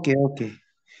okay okay,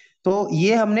 तो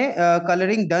ये हमने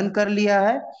colouring done कर लिया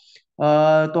है।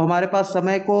 तो हमारे पास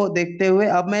समय को देखते हुए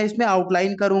अब मैं इसमें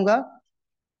आउटलाइन करूंगा,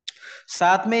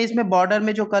 साथ में इसमें बॉर्डर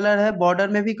में जो कलर है बॉर्डर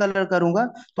में भी कलर करूंगा।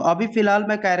 तो अभी फिलहाल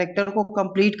मैं कैरेक्टर को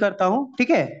कंप्लीट करता हूं, ठीक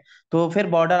है, तो फिर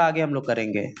बॉर्डर आगे हम लोग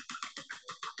करेंगे।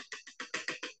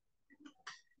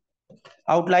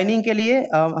 आउटलाइनिंग के लिए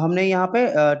हमने यहाँ पे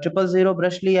 000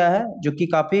 ब्रश लिया है जो कि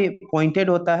काफी पॉइंटेड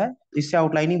होता है, इससे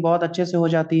आउटलाइनिंग बहुत अच्छे से हो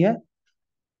जाती है।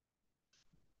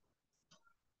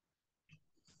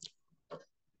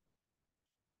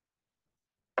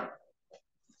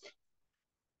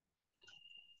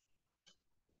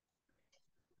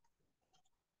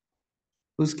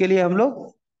 उसके लिए हम लोग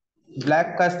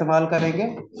ब्लैक का इस्तेमाल करेंगे।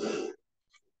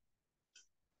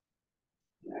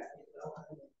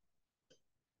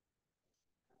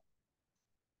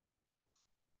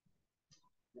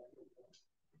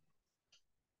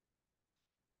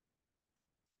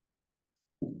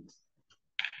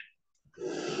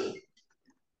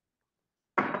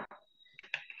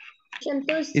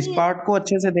 संतोष इस जी, पार्ट को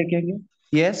अच्छे से देखेंगे।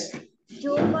 यस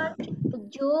जो पार्ट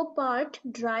जो पार्ट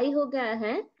ड्राई हो गया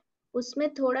है उसमें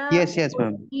थोड़ा yes yes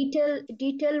ma'am.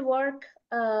 Detail work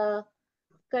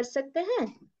कर सकते हैं।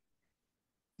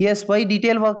 यस, वही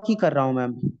डिटेल वर्क ही कर रहा हूँ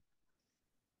ma'am.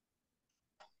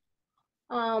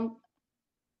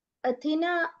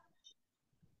 Athena,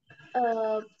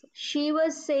 she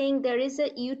was saying there is a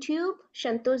YouTube,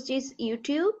 Santosh ji's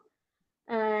YouTube,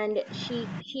 and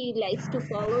she likes to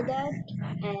follow that,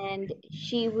 and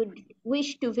she would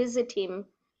wish to visit him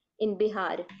in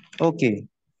Bihar. Okay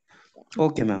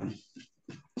okay ma'am,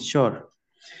 sure.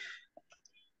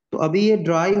 तो अभी ये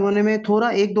dry होने में थोड़ा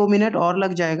 1-2 minute और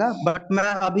लग जाएगा, but मैं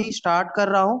अभी स्टार्ट कर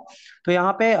रहा हूँ। तो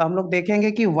यहाँ पे हम लोग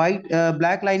देखेंगे कि वाइट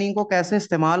ब्लैक लाइनिंग को कैसे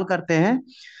इस्तेमाल करते हैं।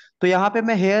 तो यहाँ पे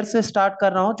मैं हेयर से स्टार्ट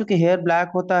कर रहा हूँ, क्योंकि हेयर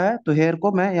ब्लैक होता है, तो हेयर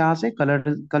को मैं यहाँ से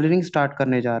कलरिंग स्टार्ट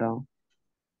करने जा रहा हूँ।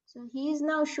 So he is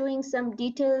now showing some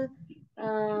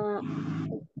uh,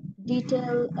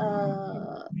 detail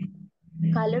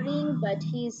coloring, but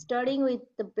he is starting with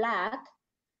the black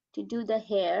to do the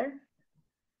hair.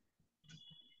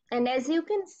 And as you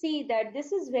can see that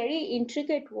this is very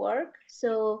intricate work.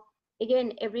 So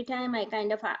again, every time I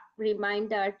kind of remind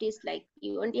the artist, like,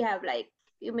 you only have like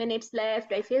few minutes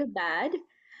left, I feel bad,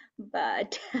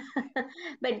 but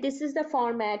but this is the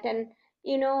format. And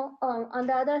on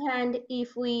the other hand,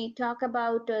 if we talk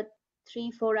about a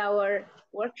 3-4 hour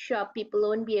workshop, people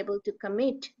won't be able to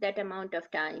commit that amount of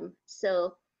time.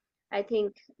 So I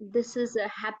think this is a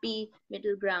happy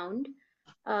middle ground.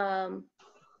 um,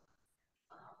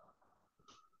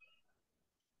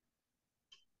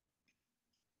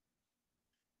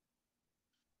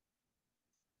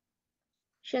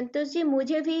 Santosh ji,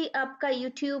 मुझे भी आपका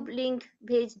YouTube link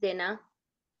भेज देना,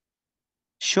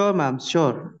 sure ma'am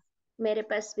sure. मेरे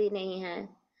पास भी नहीं है.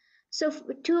 So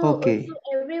to okay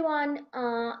everyone,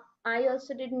 I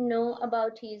also didn't know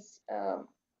about his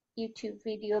YouTube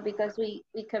video because we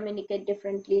communicate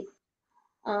differently,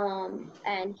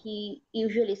 and he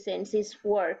usually sends his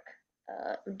work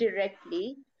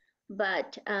directly,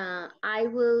 but I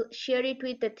will share it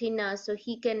with Athena so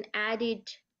he can add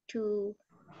it to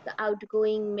the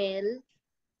outgoing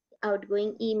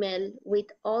email with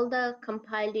all the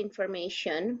compiled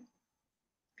information.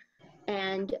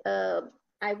 And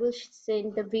I will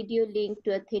send the video link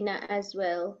to Athena as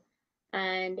well,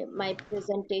 and my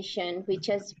presentation, which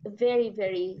has very,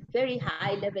 very, very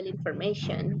high level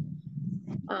information.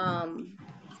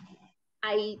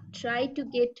 I try to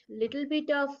get little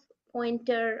bit of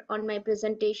pointer on my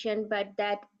presentation, but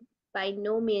that by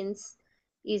no means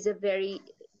is a very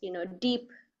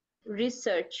deep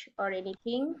research or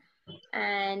anything,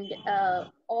 and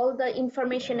all the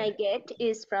information I get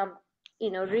is from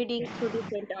reading through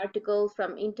different articles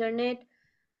from internet.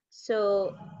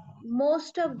 So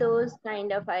most of those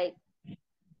kind of I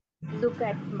look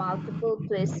at multiple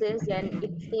places and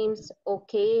it seems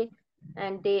okay,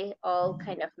 and they all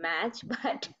kind of match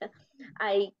but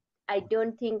i I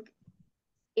don't think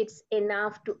it's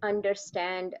enough to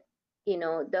understand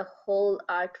the whole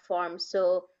art form.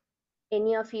 So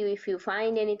any of you, if you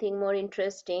find anything more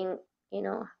interesting,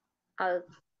 I'll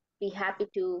be happy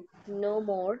to know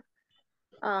more.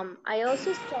 I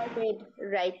also started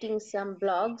writing some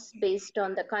blogs based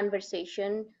on the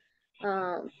conversation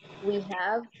uh, we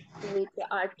have with the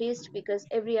artist, because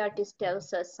every artist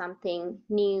tells us something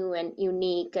new and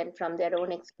unique and from their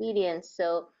own experience.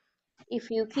 So if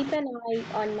you keep an eye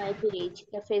on my page,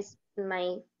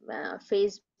 my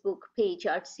Facebook page,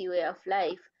 Artsy Way of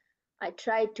Life, I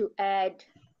try to add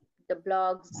the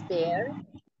blogs there.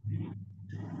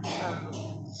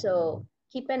 So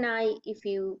keep an eye if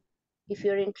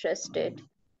you're interested.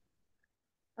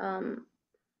 Um,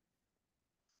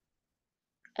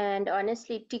 and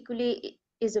honestly, Tikuli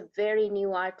is a very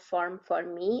new art form for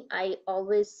me. I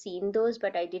always seen those,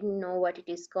 but I didn't know what it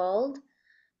is called.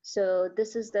 So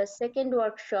this is the second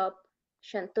workshop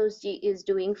Santosh ji is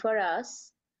doing for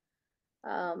us.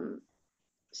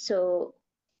 So,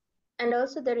 and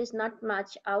also there is not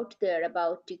much out there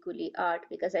about Tikuli art,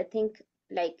 because I think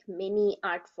like many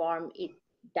art form, it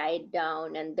died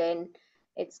down and then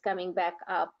it's coming back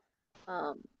up,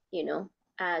 you know,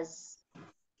 as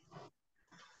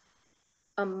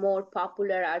a more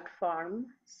popular art form.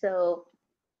 So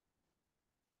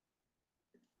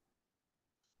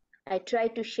I try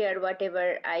to share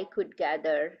whatever I could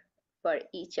gather for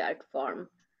each art form.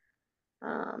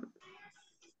 Um,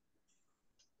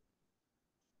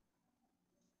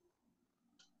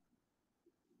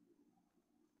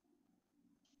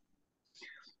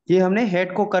 ये हमने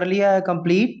head को कर लिया है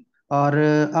complete, और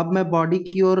अब मैं body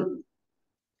की ओर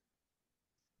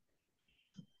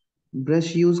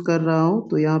ब्रश यूज कर रहा हूं।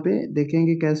 तो यहाँ पे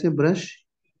देखेंगे कैसे ब्रश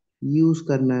यूज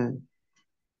करना है।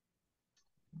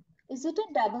 is it a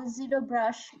 00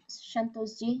 brush,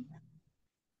 Santosh ji?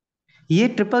 ये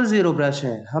 000 ब्रश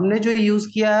है, हमने जो यूज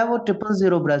किया है वो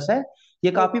 000 ब्रश है।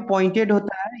 ये काफी Okay. पॉइंटेड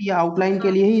होता है, ये आउटलाइन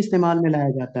के लिए ही इस्तेमाल में लाया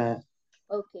जाता है।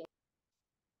 Okay.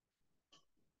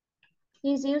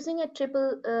 He's using a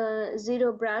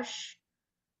 000 brush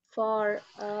for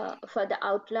the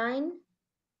outline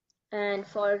and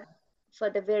for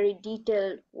the very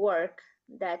detailed work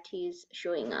that he's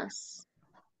showing us.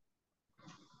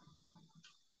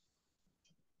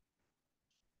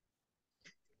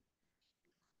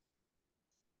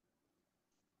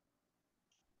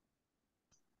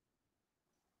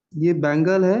 ये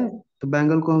बैंगल है, तो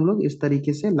बैंगल को हम लोग इस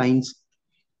तरीके से लाइंस,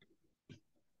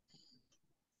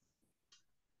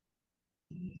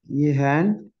 ये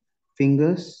हैंड,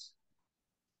 फिंगर्स,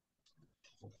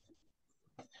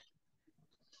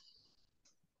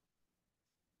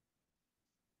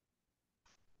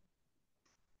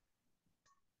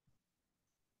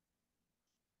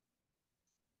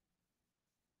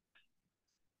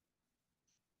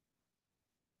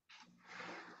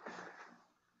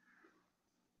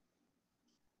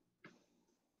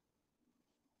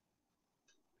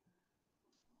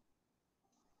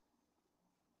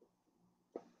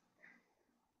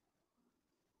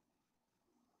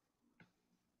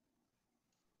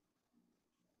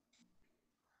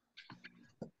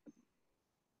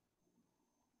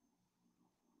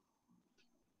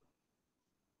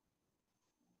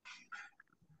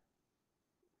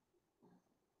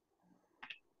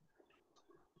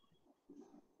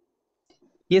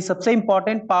 ये सबसे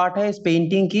इम्पोर्टेंट पार्ट है इस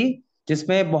पेंटिंग की,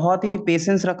 जिसमें बहुत ही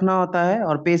पेशेंस रखना होता है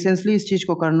और पेशेंसली इस चीज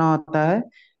को करना होता है,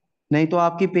 नहीं तो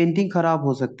आपकी पेंटिंग खराब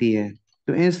हो सकती है।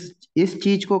 तो इस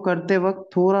चीज को करते वक्त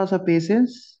थोड़ा सा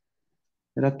पेशेंस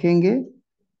रखेंगे।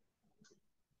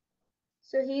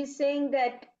 So he's saying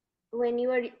that when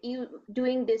you are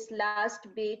doing this last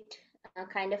bit,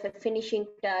 kind of a finishing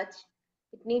touch,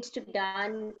 it needs to be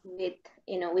done with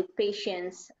with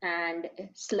patience and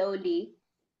slowly.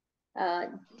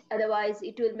 Otherwise,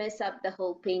 it will mess up the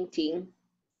whole painting.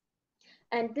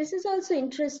 And this is also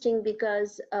interesting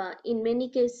because in many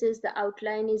cases the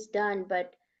outline is done,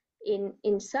 but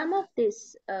in some of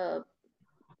this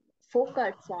folk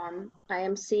art form, I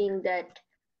am seeing that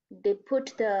they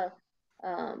put the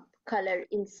color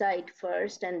inside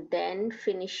first and then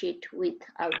finish it with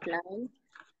outline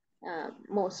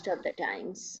most of the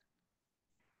times.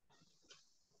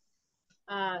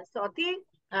 Swati,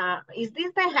 is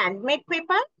this the handmade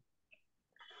paper?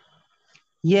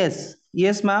 Yes,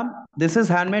 yes, ma'am. This is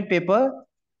handmade paper.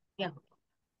 Yeah.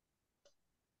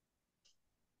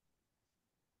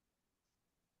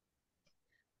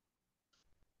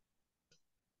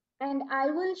 And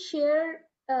I will share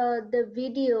the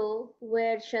video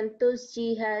where Santosh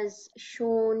ji has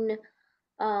shown,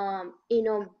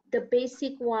 the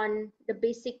basic one, the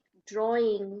basic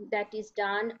drawing that is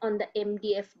done on the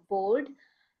MDF board.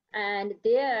 And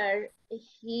there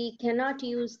he cannot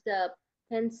use the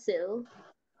pencil,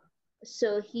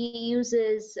 so he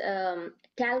uses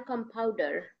talcum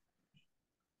powder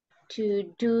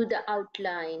to do the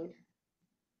outline.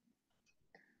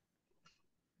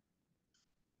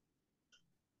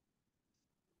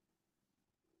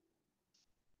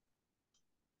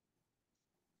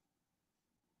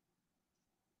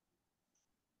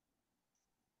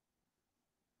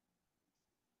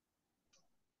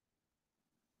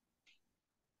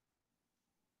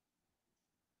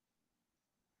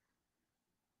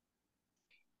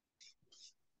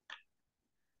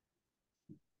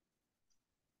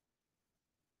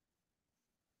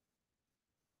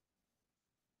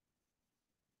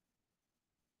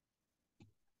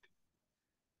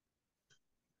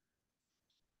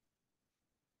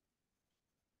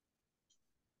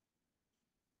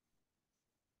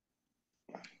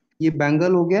 ये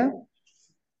bangle हो गया।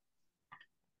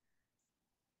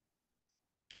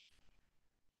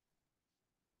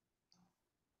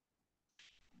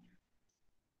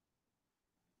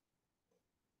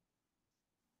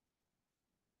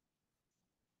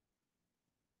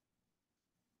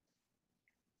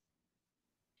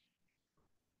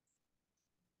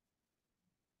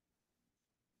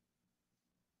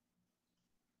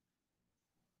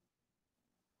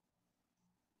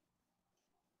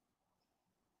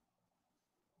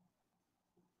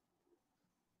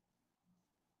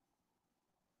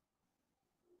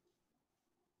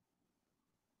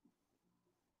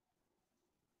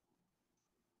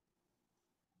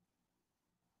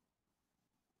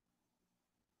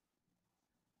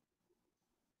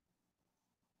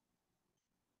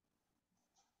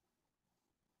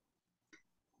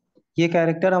 ये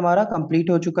character हमारा complete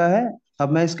हो चुका है। अब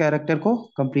मैं इस कैरेक्टर को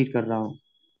कंप्लीट कर रहा हूँ।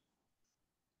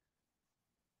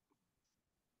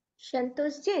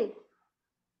 संतोष जी,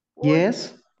 यस।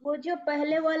 वो जो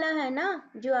पहले वाला है ना,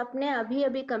 जो आपने अभी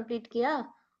अभी कंप्लीट किया,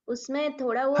 उसमें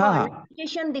थोड़ा वो हाँ हाँ,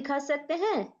 ऑर्गेनाइजेशन दिखा सकते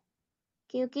हैं?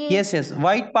 क्योंकि यस यस,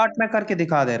 वाइट पार्ट मैं करके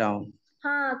दिखा दे रहा हूँ।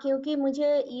 हाँ, क्योंकि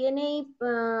मुझे ये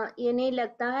नहीं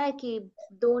लगता है कि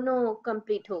दोनों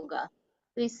कंप्लीट होगा,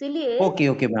 तो इसीलिए ओके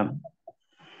ओके मैम।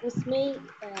 उसमें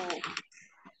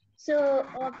सो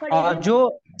फॉर और एनी।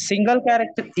 जो सिंगल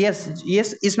कैरेक्टर, यस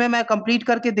यस, इसमें मैं कंप्लीट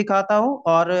करके दिखाता हूँ,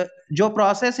 और जो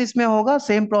प्रोसेस इसमें होगा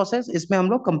सेम प्रोसेस इसमें हम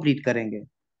लोग कंप्लीट करेंगे।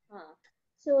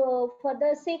 So for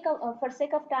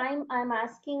sake of time, I'm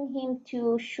asking him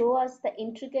to show us the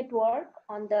intricate work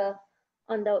on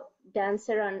the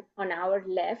dancer on our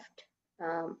left,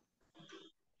 um,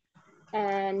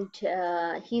 and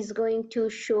he's going to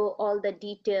show all the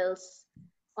details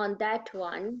on that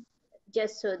one,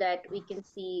 just so that we can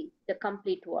see the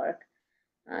complete work.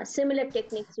 Similar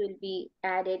techniques will be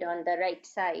added on the right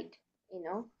side,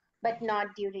 but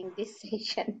not during this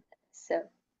session. So.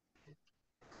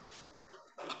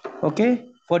 Okay,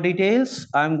 for details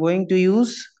I am going to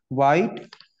use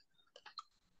white.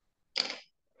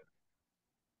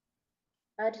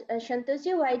 और Santosh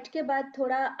ji, white के बाद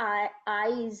थोड़ा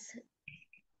eyes,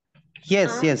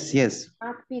 yes yes yes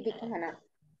आंख भी दिखाना।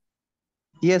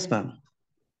 Yes ma'am.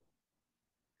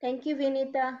 Thank you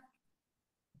Vinita.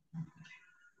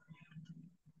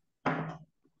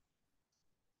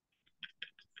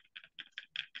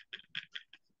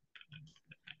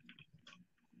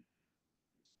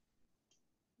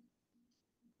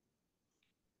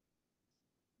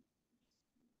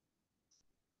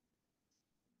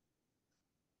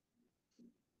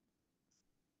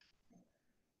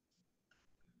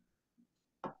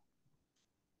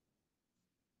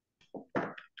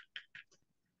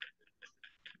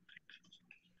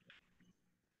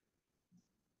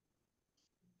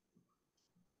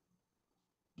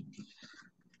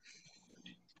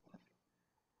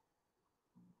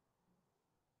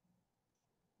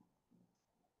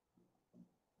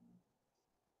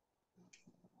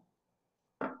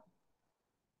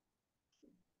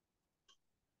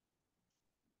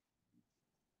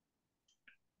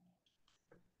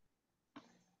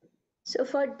 So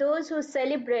for those who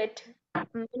celebrate,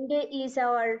 Monday is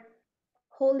our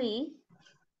Holi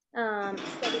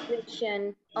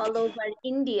celebration all over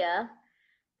India,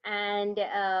 and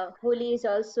Holi is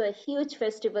also a huge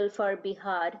festival for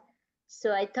Bihar.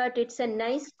 So I thought it's a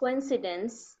nice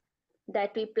coincidence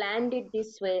that we planned it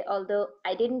this way, although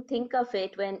I didn't think of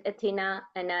it when Athena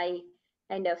and I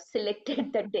kind of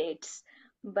selected the dates,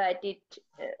 but it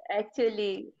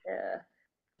actually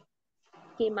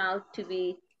came out to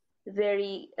be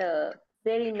very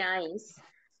nice.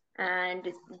 And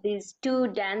these two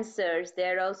dancers,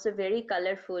 they're also very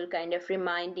colorful, kind of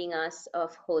reminding us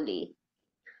of Holi.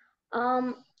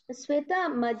 Sweta,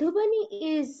 Madhubani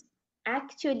is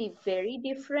actually very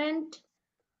different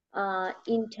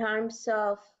in terms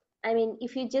of, I mean,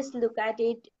 if you just look at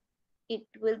it, it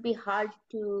will be hard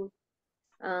to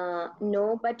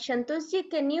know. But Santosh ji,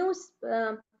 can you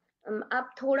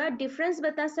आप थोड़ा difference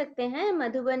बता सकते हैं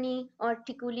मधुबनी और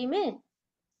टिकुली में?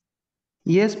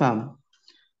 Yes ma'am.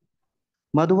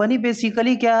 Madhubani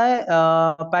basically क्या है,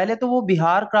 पहले तो वो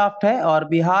बिहार क्राफ्ट है और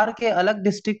बिहार के अलग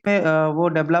डिस्ट्रिक्ट में वो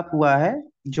डेवलप हुआ है,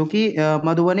 जो कि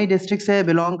मधुबनी डिस्ट्रिक्ट से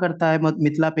बिलोंग करता है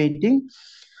मिथिला पेंटिंग।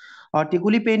 और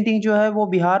टिकुली पेंटिंग जो है वो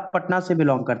बिहार पटना से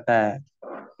बिलोंग करता है।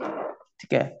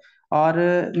 ठीक है। और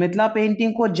मिथिला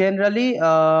पेंटिंग को जनरली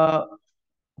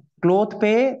क्लोथ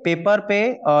पे, पेपर पे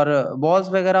और वॉल्स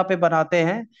वगैरह पे बनाते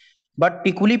हैं, बट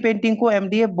टिकुली पेंटिंग को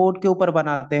एमडीएफ बोर्ड के ऊपर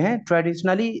बनाते हैं।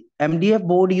 ट्रेडिशनली एमडीएफ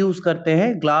बोर्ड यूज करते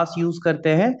हैं, ग्लास यूज करते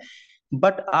हैं,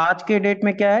 बट आज के डेट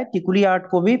में क्या है, टिकुली आर्ट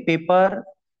को भी पेपर,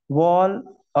 वॉल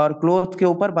और क्लोथ के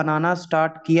ऊपर बनाना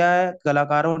स्टार्ट किया है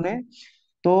कलाकारों ने।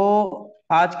 तो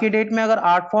आज के डेट में अगर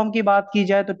आर्ट फॉर्म की बात की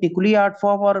जाए तो टिकुली आर्ट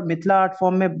फॉर्म और मिथिला आर्ट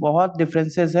फॉर्म में बहुत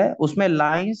डिफरेंसेस है। उसमें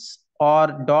लाइंस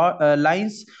और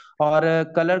लाइंस और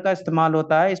कलर का इस्तेमाल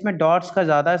होता है, इसमें डॉट्स का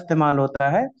ज्यादा इस्तेमाल होता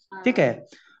है। ठीक है।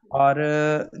 और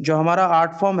जो हमारा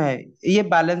आर्ट फॉर्म है, ये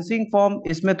बैलेंसिंग फॉर्म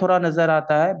इसमें थोड़ा नजर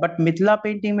आता है। बट मिथिला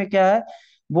पेंटिंग में क्या है,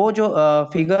 वो जो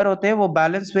फिगर होते हैं वो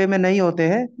बैलेंस वे में नहीं होते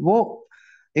हैं। वो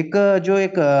एक जो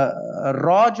एक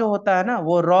रॉ जो होता है ना,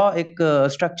 वो रॉ एक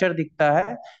स्ट्रक्चर दिखता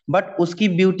है, बट उसकी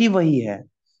ब्यूटी वही है।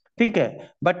 ठीक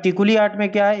है। बट टिकुली आर्ट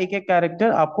में क्या है, एक एक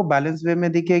कैरेक्टर आपको बैलेंस वे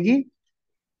में दिखेगी,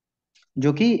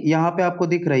 जो कि यहाँ पे आपको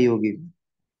दिख रही होगी।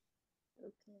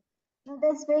 Okay. No,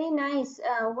 that's very nice.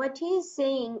 What he's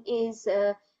saying is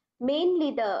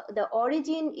mainly the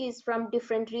origin is from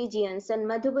different regions, and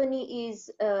Madhubani is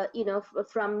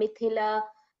from Mithila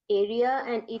area,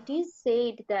 and it is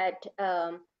said that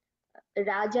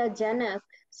Raja Janak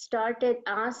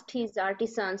asked his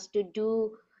artisans to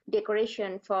do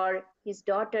decoration for his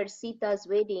daughter Sita's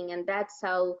wedding, and that's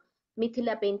how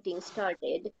Mithila painting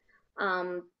started.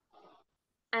 Um,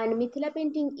 and Mithila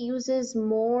painting uses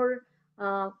more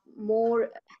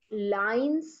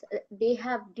lines. They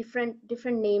have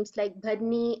different names like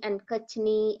Bhadni and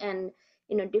Kachni, and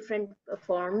different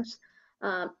forms.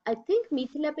 I think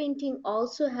Mithila painting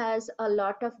also has a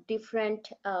lot of different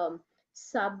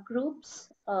subgroups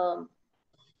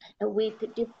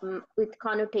with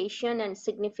connotation and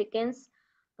significance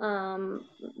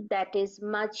that is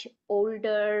much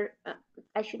older.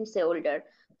 I shouldn't say older.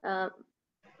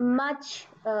 Much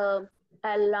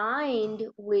aligned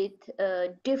with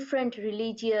different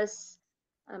religious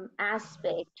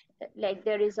aspect. Like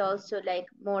there is also like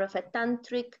more of a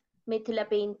tantric Mithila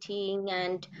painting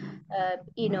and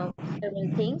several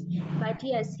things. But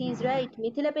yes, he's right.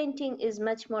 Mithila painting is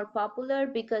much more popular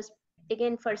because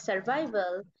again for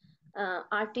survival,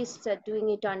 artists are doing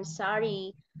it on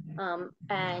sari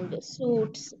and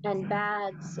suits and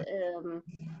bags.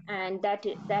 And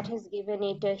that has given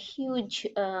it a huge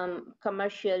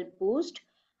commercial boost.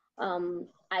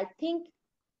 I think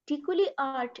Tikuli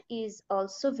art is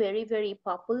also very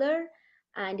popular,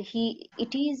 and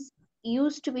it is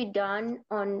used to be done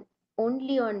on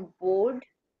only on board,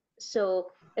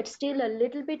 so it's still a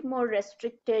little bit more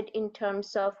restricted in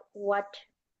terms of what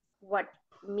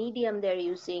medium they're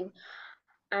using.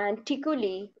 And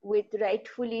Tikuli, with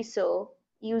rightfully so,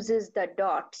 uses the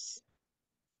dots.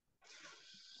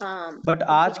 But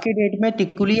आज के date में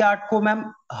टिकुली art को ma'am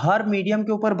हर medium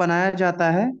के ऊपर बनाया जाता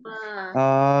है।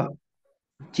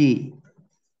 जी।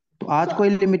 तो आज कोई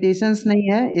लिमिटेशंस नहीं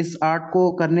है इस आर्ट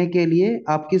को करने के लिए,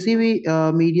 आप किसी भी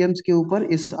मीडियम्स के ऊपर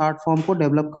इस आर्ट फॉर्म को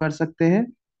डेवलप कर सकते हैं।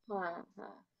 हाँ,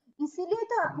 इसीलिए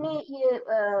तो अपने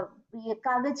ये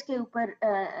कागज के ऊपर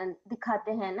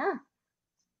दिखाते हैं ना।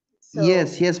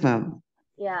 Yes ma'am.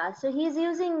 Yeah, so he's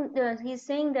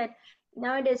saying that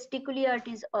nowadays Tikuli art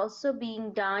is also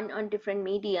being done on different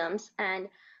mediums, and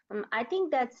I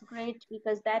think that's great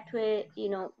because that way,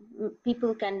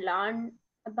 people can learn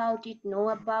about it, know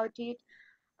about it.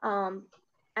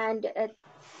 And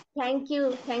thank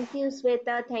you,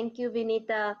 Sweta, thank you,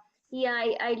 Vinita. Yeah,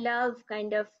 I love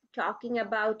kind of talking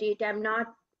about it. I'm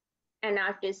not an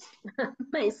artist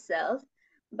myself,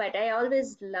 but I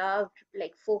always loved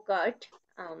like folk art,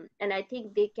 and I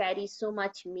think they carry so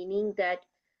much meaning that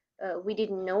we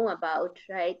didn't know about,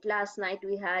 right? Last night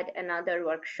we had another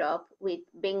workshop with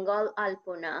Bengal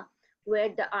Alpona, where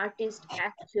the artist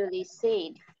actually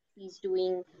said he's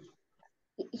using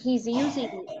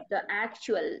the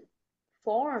actual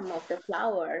form of the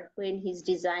flower when he's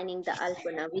designing the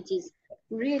Alpona, which is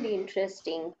really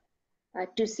interesting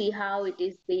to see how it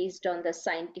is based on the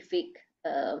scientific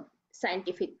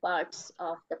parts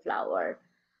of the flower.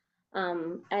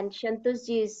 And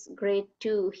Santoshji is great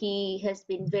too. He has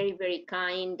been very, very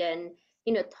kind and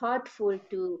thoughtful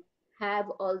to have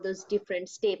all those different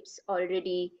steps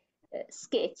already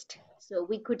sketched, so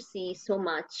we could see so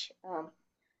much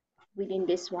within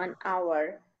this 1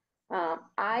 hour.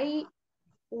 I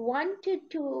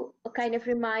wanted to kind of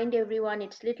remind everyone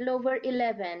it's little over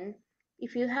 11.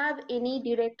 If you have any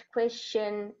direct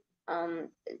question,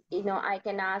 I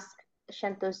can ask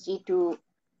Santoshji to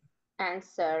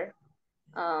answer,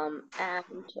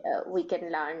 and we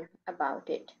can learn about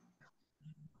it.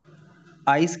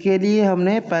 Ice के लिए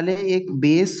हमने पहले एक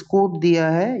base coat दिया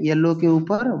है yellow के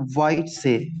ऊपर white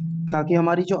से, ताकि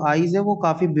हमारी जो आईज है वो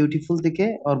काफी ब्यूटीफुल दिखे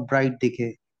और ब्राइट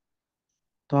दिखे,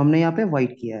 तो हमने यहाँ पे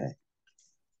वाइट किया है।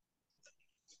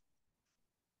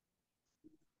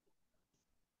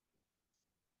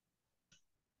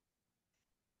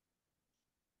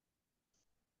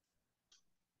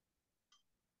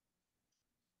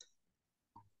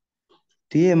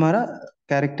 तो ये हमारा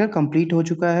कैरेक्टर कंप्लीट हो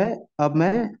चुका है। अब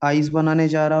मैं आईज बनाने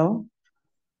जा रहा हूँ।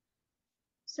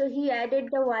 So he added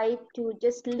the white to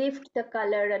just lift the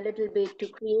color a little bit to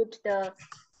create the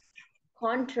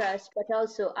contrast, but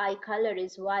also eye color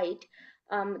is white.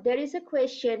 There is a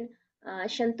question,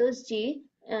 Santoshji.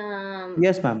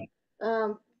 Yes ma'am.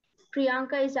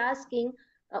 Priyanka is asking,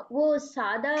 वो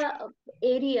सादा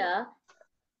area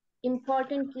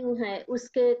important क्यों है?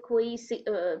 उसके कोई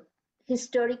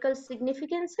historical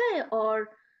significance है, or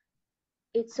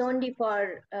it's only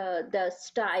for the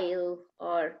style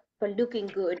or for looking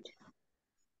good?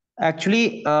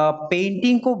 Actually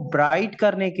painting को bright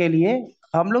करने के लिए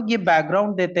हम लोग ये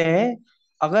बैकग्राउंड देते हैं।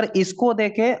 अगर इसको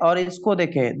देखें और इसको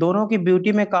देखें, दोनों की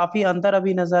ब्यूटी में काफी अंतर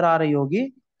अभी नजर आ रही होगी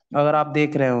अगर आप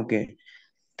देख रहे होंगे।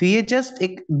 तो ये जस्ट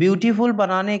एक ब्यूटीफुल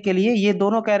बनाने के लिए ये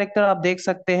दोनों कैरेक्टर आप देख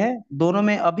सकते हैं, दोनों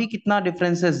में अभी कितना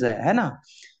डिफरेंसेस है ना।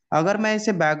 अगर मैं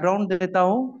इसे बैकग्राउंड देता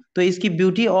हूं तो इसकी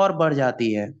ब्यूटी और बढ़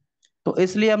जाती है, तो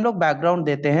इसलिए हम लोग बैकग्राउंड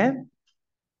देते हैं।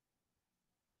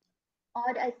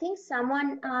 और आई थिंक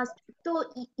समवन आस्क्ड,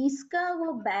 तो इसका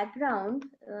वो बैकग्राउंड,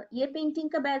 ये पेंटिंग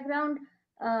का बैकग्राउंड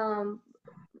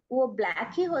वो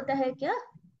ब्लैक ही होता है क्या?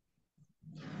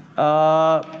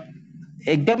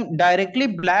 एकदम डायरेक्टली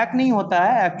ब्लैक नहीं होता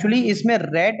है। एक्चुअली इसमें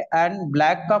रेड एंड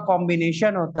ब्लैक का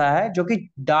कॉम्बिनेशन होता है, जो कि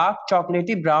डार्क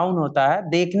चॉकलेटी ब्राउन होता है।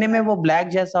 देखने में वो ब्लैक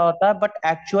जैसा होता है, बट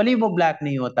एक्चुअली वो ब्लैक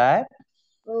नहीं होता है।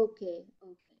 Okay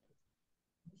okay.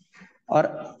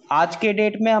 और आज के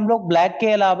डेट में हम लोग ब्लैक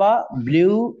के अलावा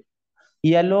ब्लू,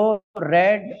 येलो,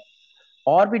 रेड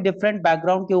और भी डिफरेंट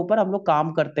बैकग्राउंड के ऊपर हम लोग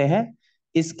काम करते हैं।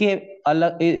 इसके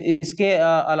इसके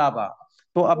अलावा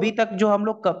तो अभी तक जो हम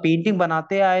लोग पेंटिंग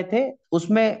बनाते आए थे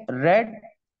उसमें रेड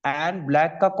एंड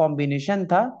ब्लैक का कॉम्बिनेशन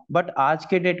था, बट आज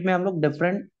के डेट में हम लोग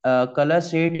डिफरेंट कलर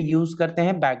शेड यूज करते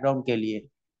हैं बैकग्राउंड के लिए।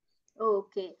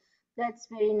 Okay, that's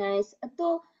very nice.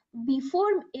 तो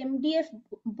बिफोर एमडीएफ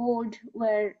बोर्ड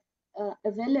वर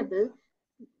अवेलेबल,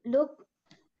 लोग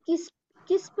किस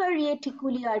किस पर ये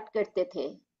टिकुली आर्ट करते थे?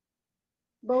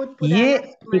 बहुत ये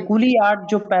पुराना समय। टिकुली आर्ट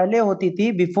जो पहले होती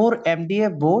थी बिफोर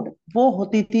एमडीएफ बोर्ड, वो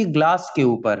होती थी ग्लास के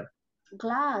ऊपर।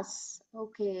 ग्लास,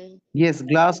 ओके यस,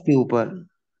 ग्लास के ऊपर।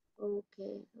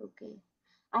 Okay okay.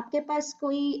 आपके पास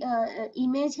कोई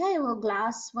इमेज है वो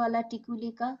ग्लास वाला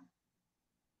टिकुली का?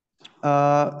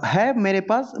 है मेरे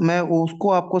पास, मैं उसको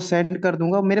आपको सेंड कर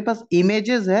दूंगा। मेरे पास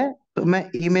इमेजेस है, तो मैं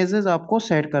इमेजेस आपको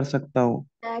सेंड कर सकता हूँ।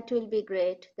 That will be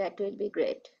great. That will be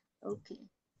great. Okay.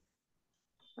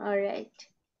 All right.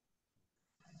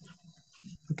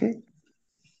 Okay.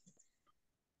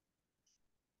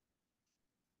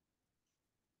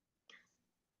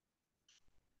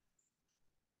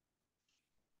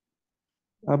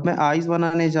 अब मैं आईज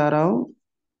बनाने जा रहा हूँ।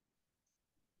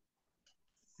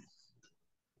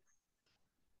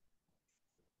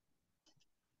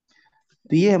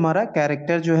 तो ये हमारा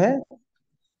कैरेक्टर जो है,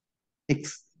 एक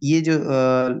ये जो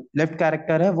लेफ्ट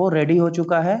कैरेक्टर है वो रेडी हो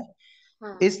चुका है।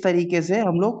 हाँ। इस तरीके से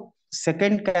हम लोग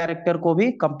सेकंड कैरेक्टर को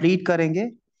भी कंप्लीट करेंगे।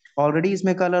 ऑलरेडी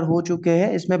इसमें कलर हो चुके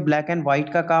हैं, इसमें ब्लैक एंड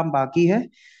व्हाइट का काम बाकी है,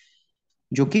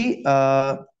 जो कि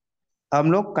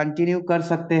हम लोग कंटिन्यू कर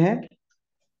सकते हैं।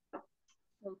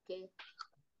 Okay.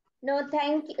 No,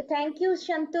 thank you,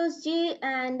 Santosh ji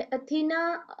and Athena.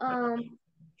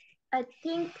 I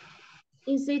think,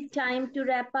 is it time to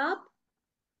wrap up?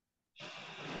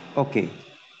 Okay.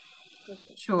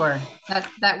 Okay. Sure.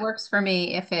 That works for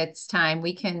me if it's time.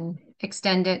 We can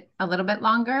extend it a little bit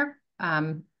longer.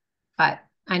 But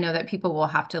I know that people will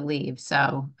have to leave,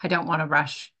 so I don't want to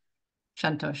rush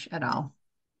Shantosh at all.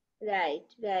 Right,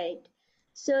 right.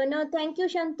 So no, thank you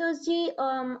Santosh ji.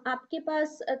 आपके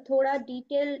पास थोड़ा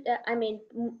detail, I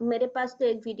mean मेरे पास तो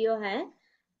एक video है,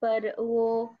 पर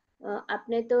वो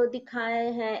आपने तो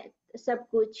दिखाए हैं सब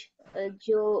कुछ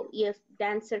जो ये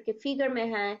डांसर के फिगर में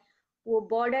है, वो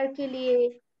बॉर्डर के लिए.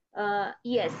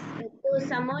 यस, तो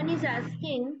someone is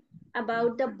asking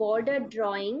about the border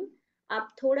drawing.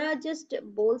 आप थोड़ा जस्ट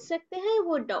बोल सकते हैं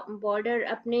वो बॉर्डर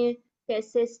अपने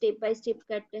कैसे स्टेप बाय स्टेप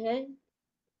करते हैं,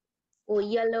 वो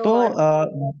येलो तो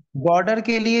और बॉर्डर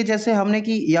के लिए जैसे हमने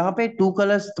कि यहाँ पे 2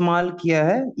 कलर इस्तेमाल किया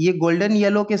है, ये गोल्डन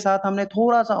येलो के साथ हमने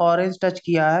थोड़ा सा ऑरेंज टच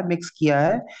किया है, मिक्स किया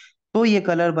है, तो ये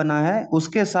कलर बना है।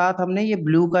 उसके साथ हमने ये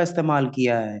ब्लू का इस्तेमाल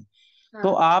किया है।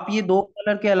 तो हाँ. आप ये 2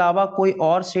 कलर के अलावा कोई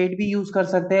और शेड भी यूज कर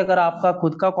सकते हैं, अगर आपका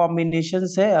खुद का कॉम्बिनेशन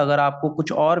है। अगर आपको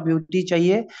कुछ और ब्यूटी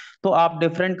चाहिए तो आप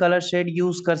डिफरेंट कलर शेड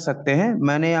यूज कर सकते हैं।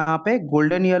 मैंने यहाँ पे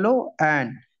golden yellow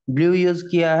and blue use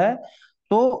किया है।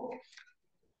 तो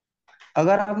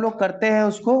अगर हम लोग करते हैं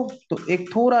उसको, तो एक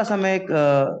थोड़ा सा मैं एक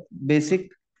बेसिक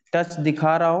टच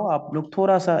दिखा रहा हूँ, आप लोग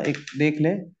थोड़ा सा एक देख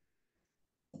लें।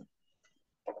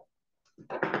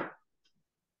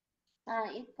 हाँ,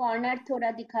 एक कॉर्नर थोड़ा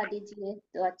दिखा दीजिए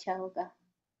तो अच्छा होगा.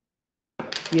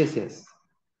 Yes yes.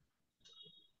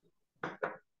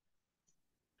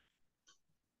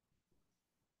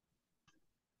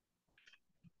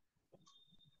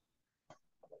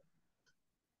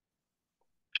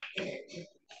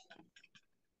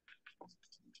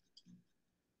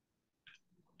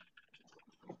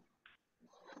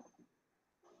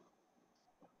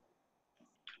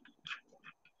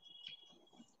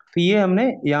 तो ये हमने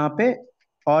यहाँ पे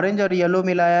ऑरेंज और येलो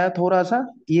मिलाया है थोड़ा सा,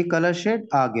 ये कलर शेड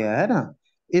आ गया है ना।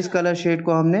 इस हाँ. कलर शेड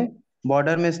को हमने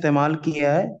बॉर्डर में इस्तेमाल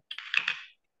किया है।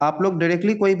 आप लोग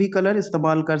डायरेक्टली कोई भी कलर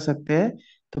इस्तेमाल कर सकते हैं।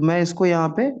 तो मैं इसको यहाँ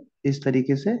पे इस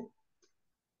तरीके से,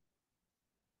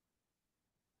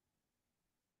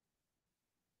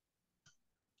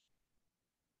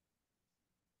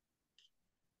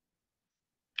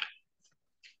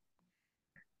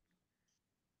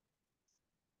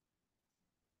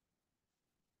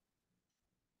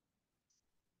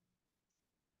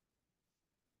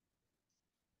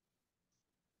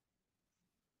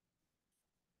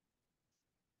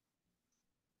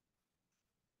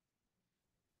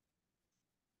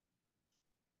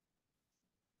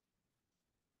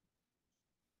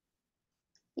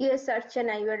 Yes,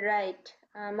 Archana, you are right.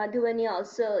 Madhubani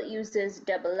also uses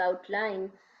double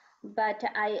outline, but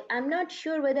I'm not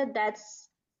sure whether that's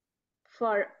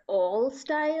for all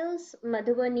styles.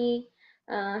 Madhubani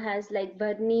has like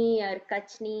Bharni or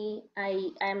Kachni.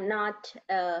 I'm not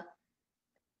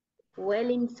well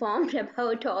informed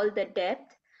about all the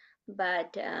depth,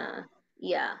 but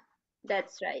yeah,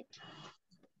 that's right.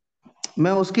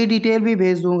 मैं उसकी detail भी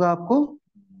भेज दूंगा आपको।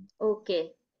 Okay,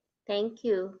 thank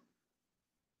you.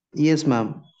 Yes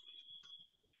ma'am.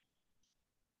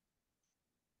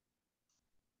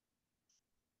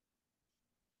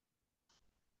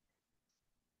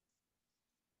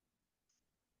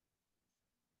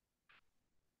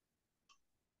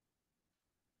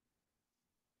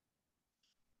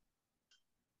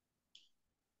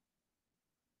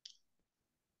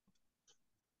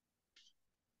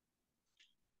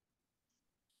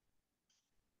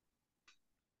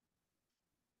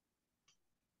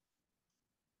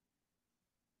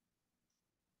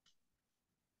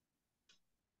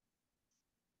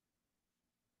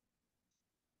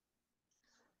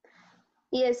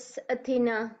 Yes,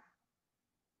 Athena,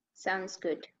 sounds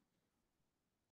good.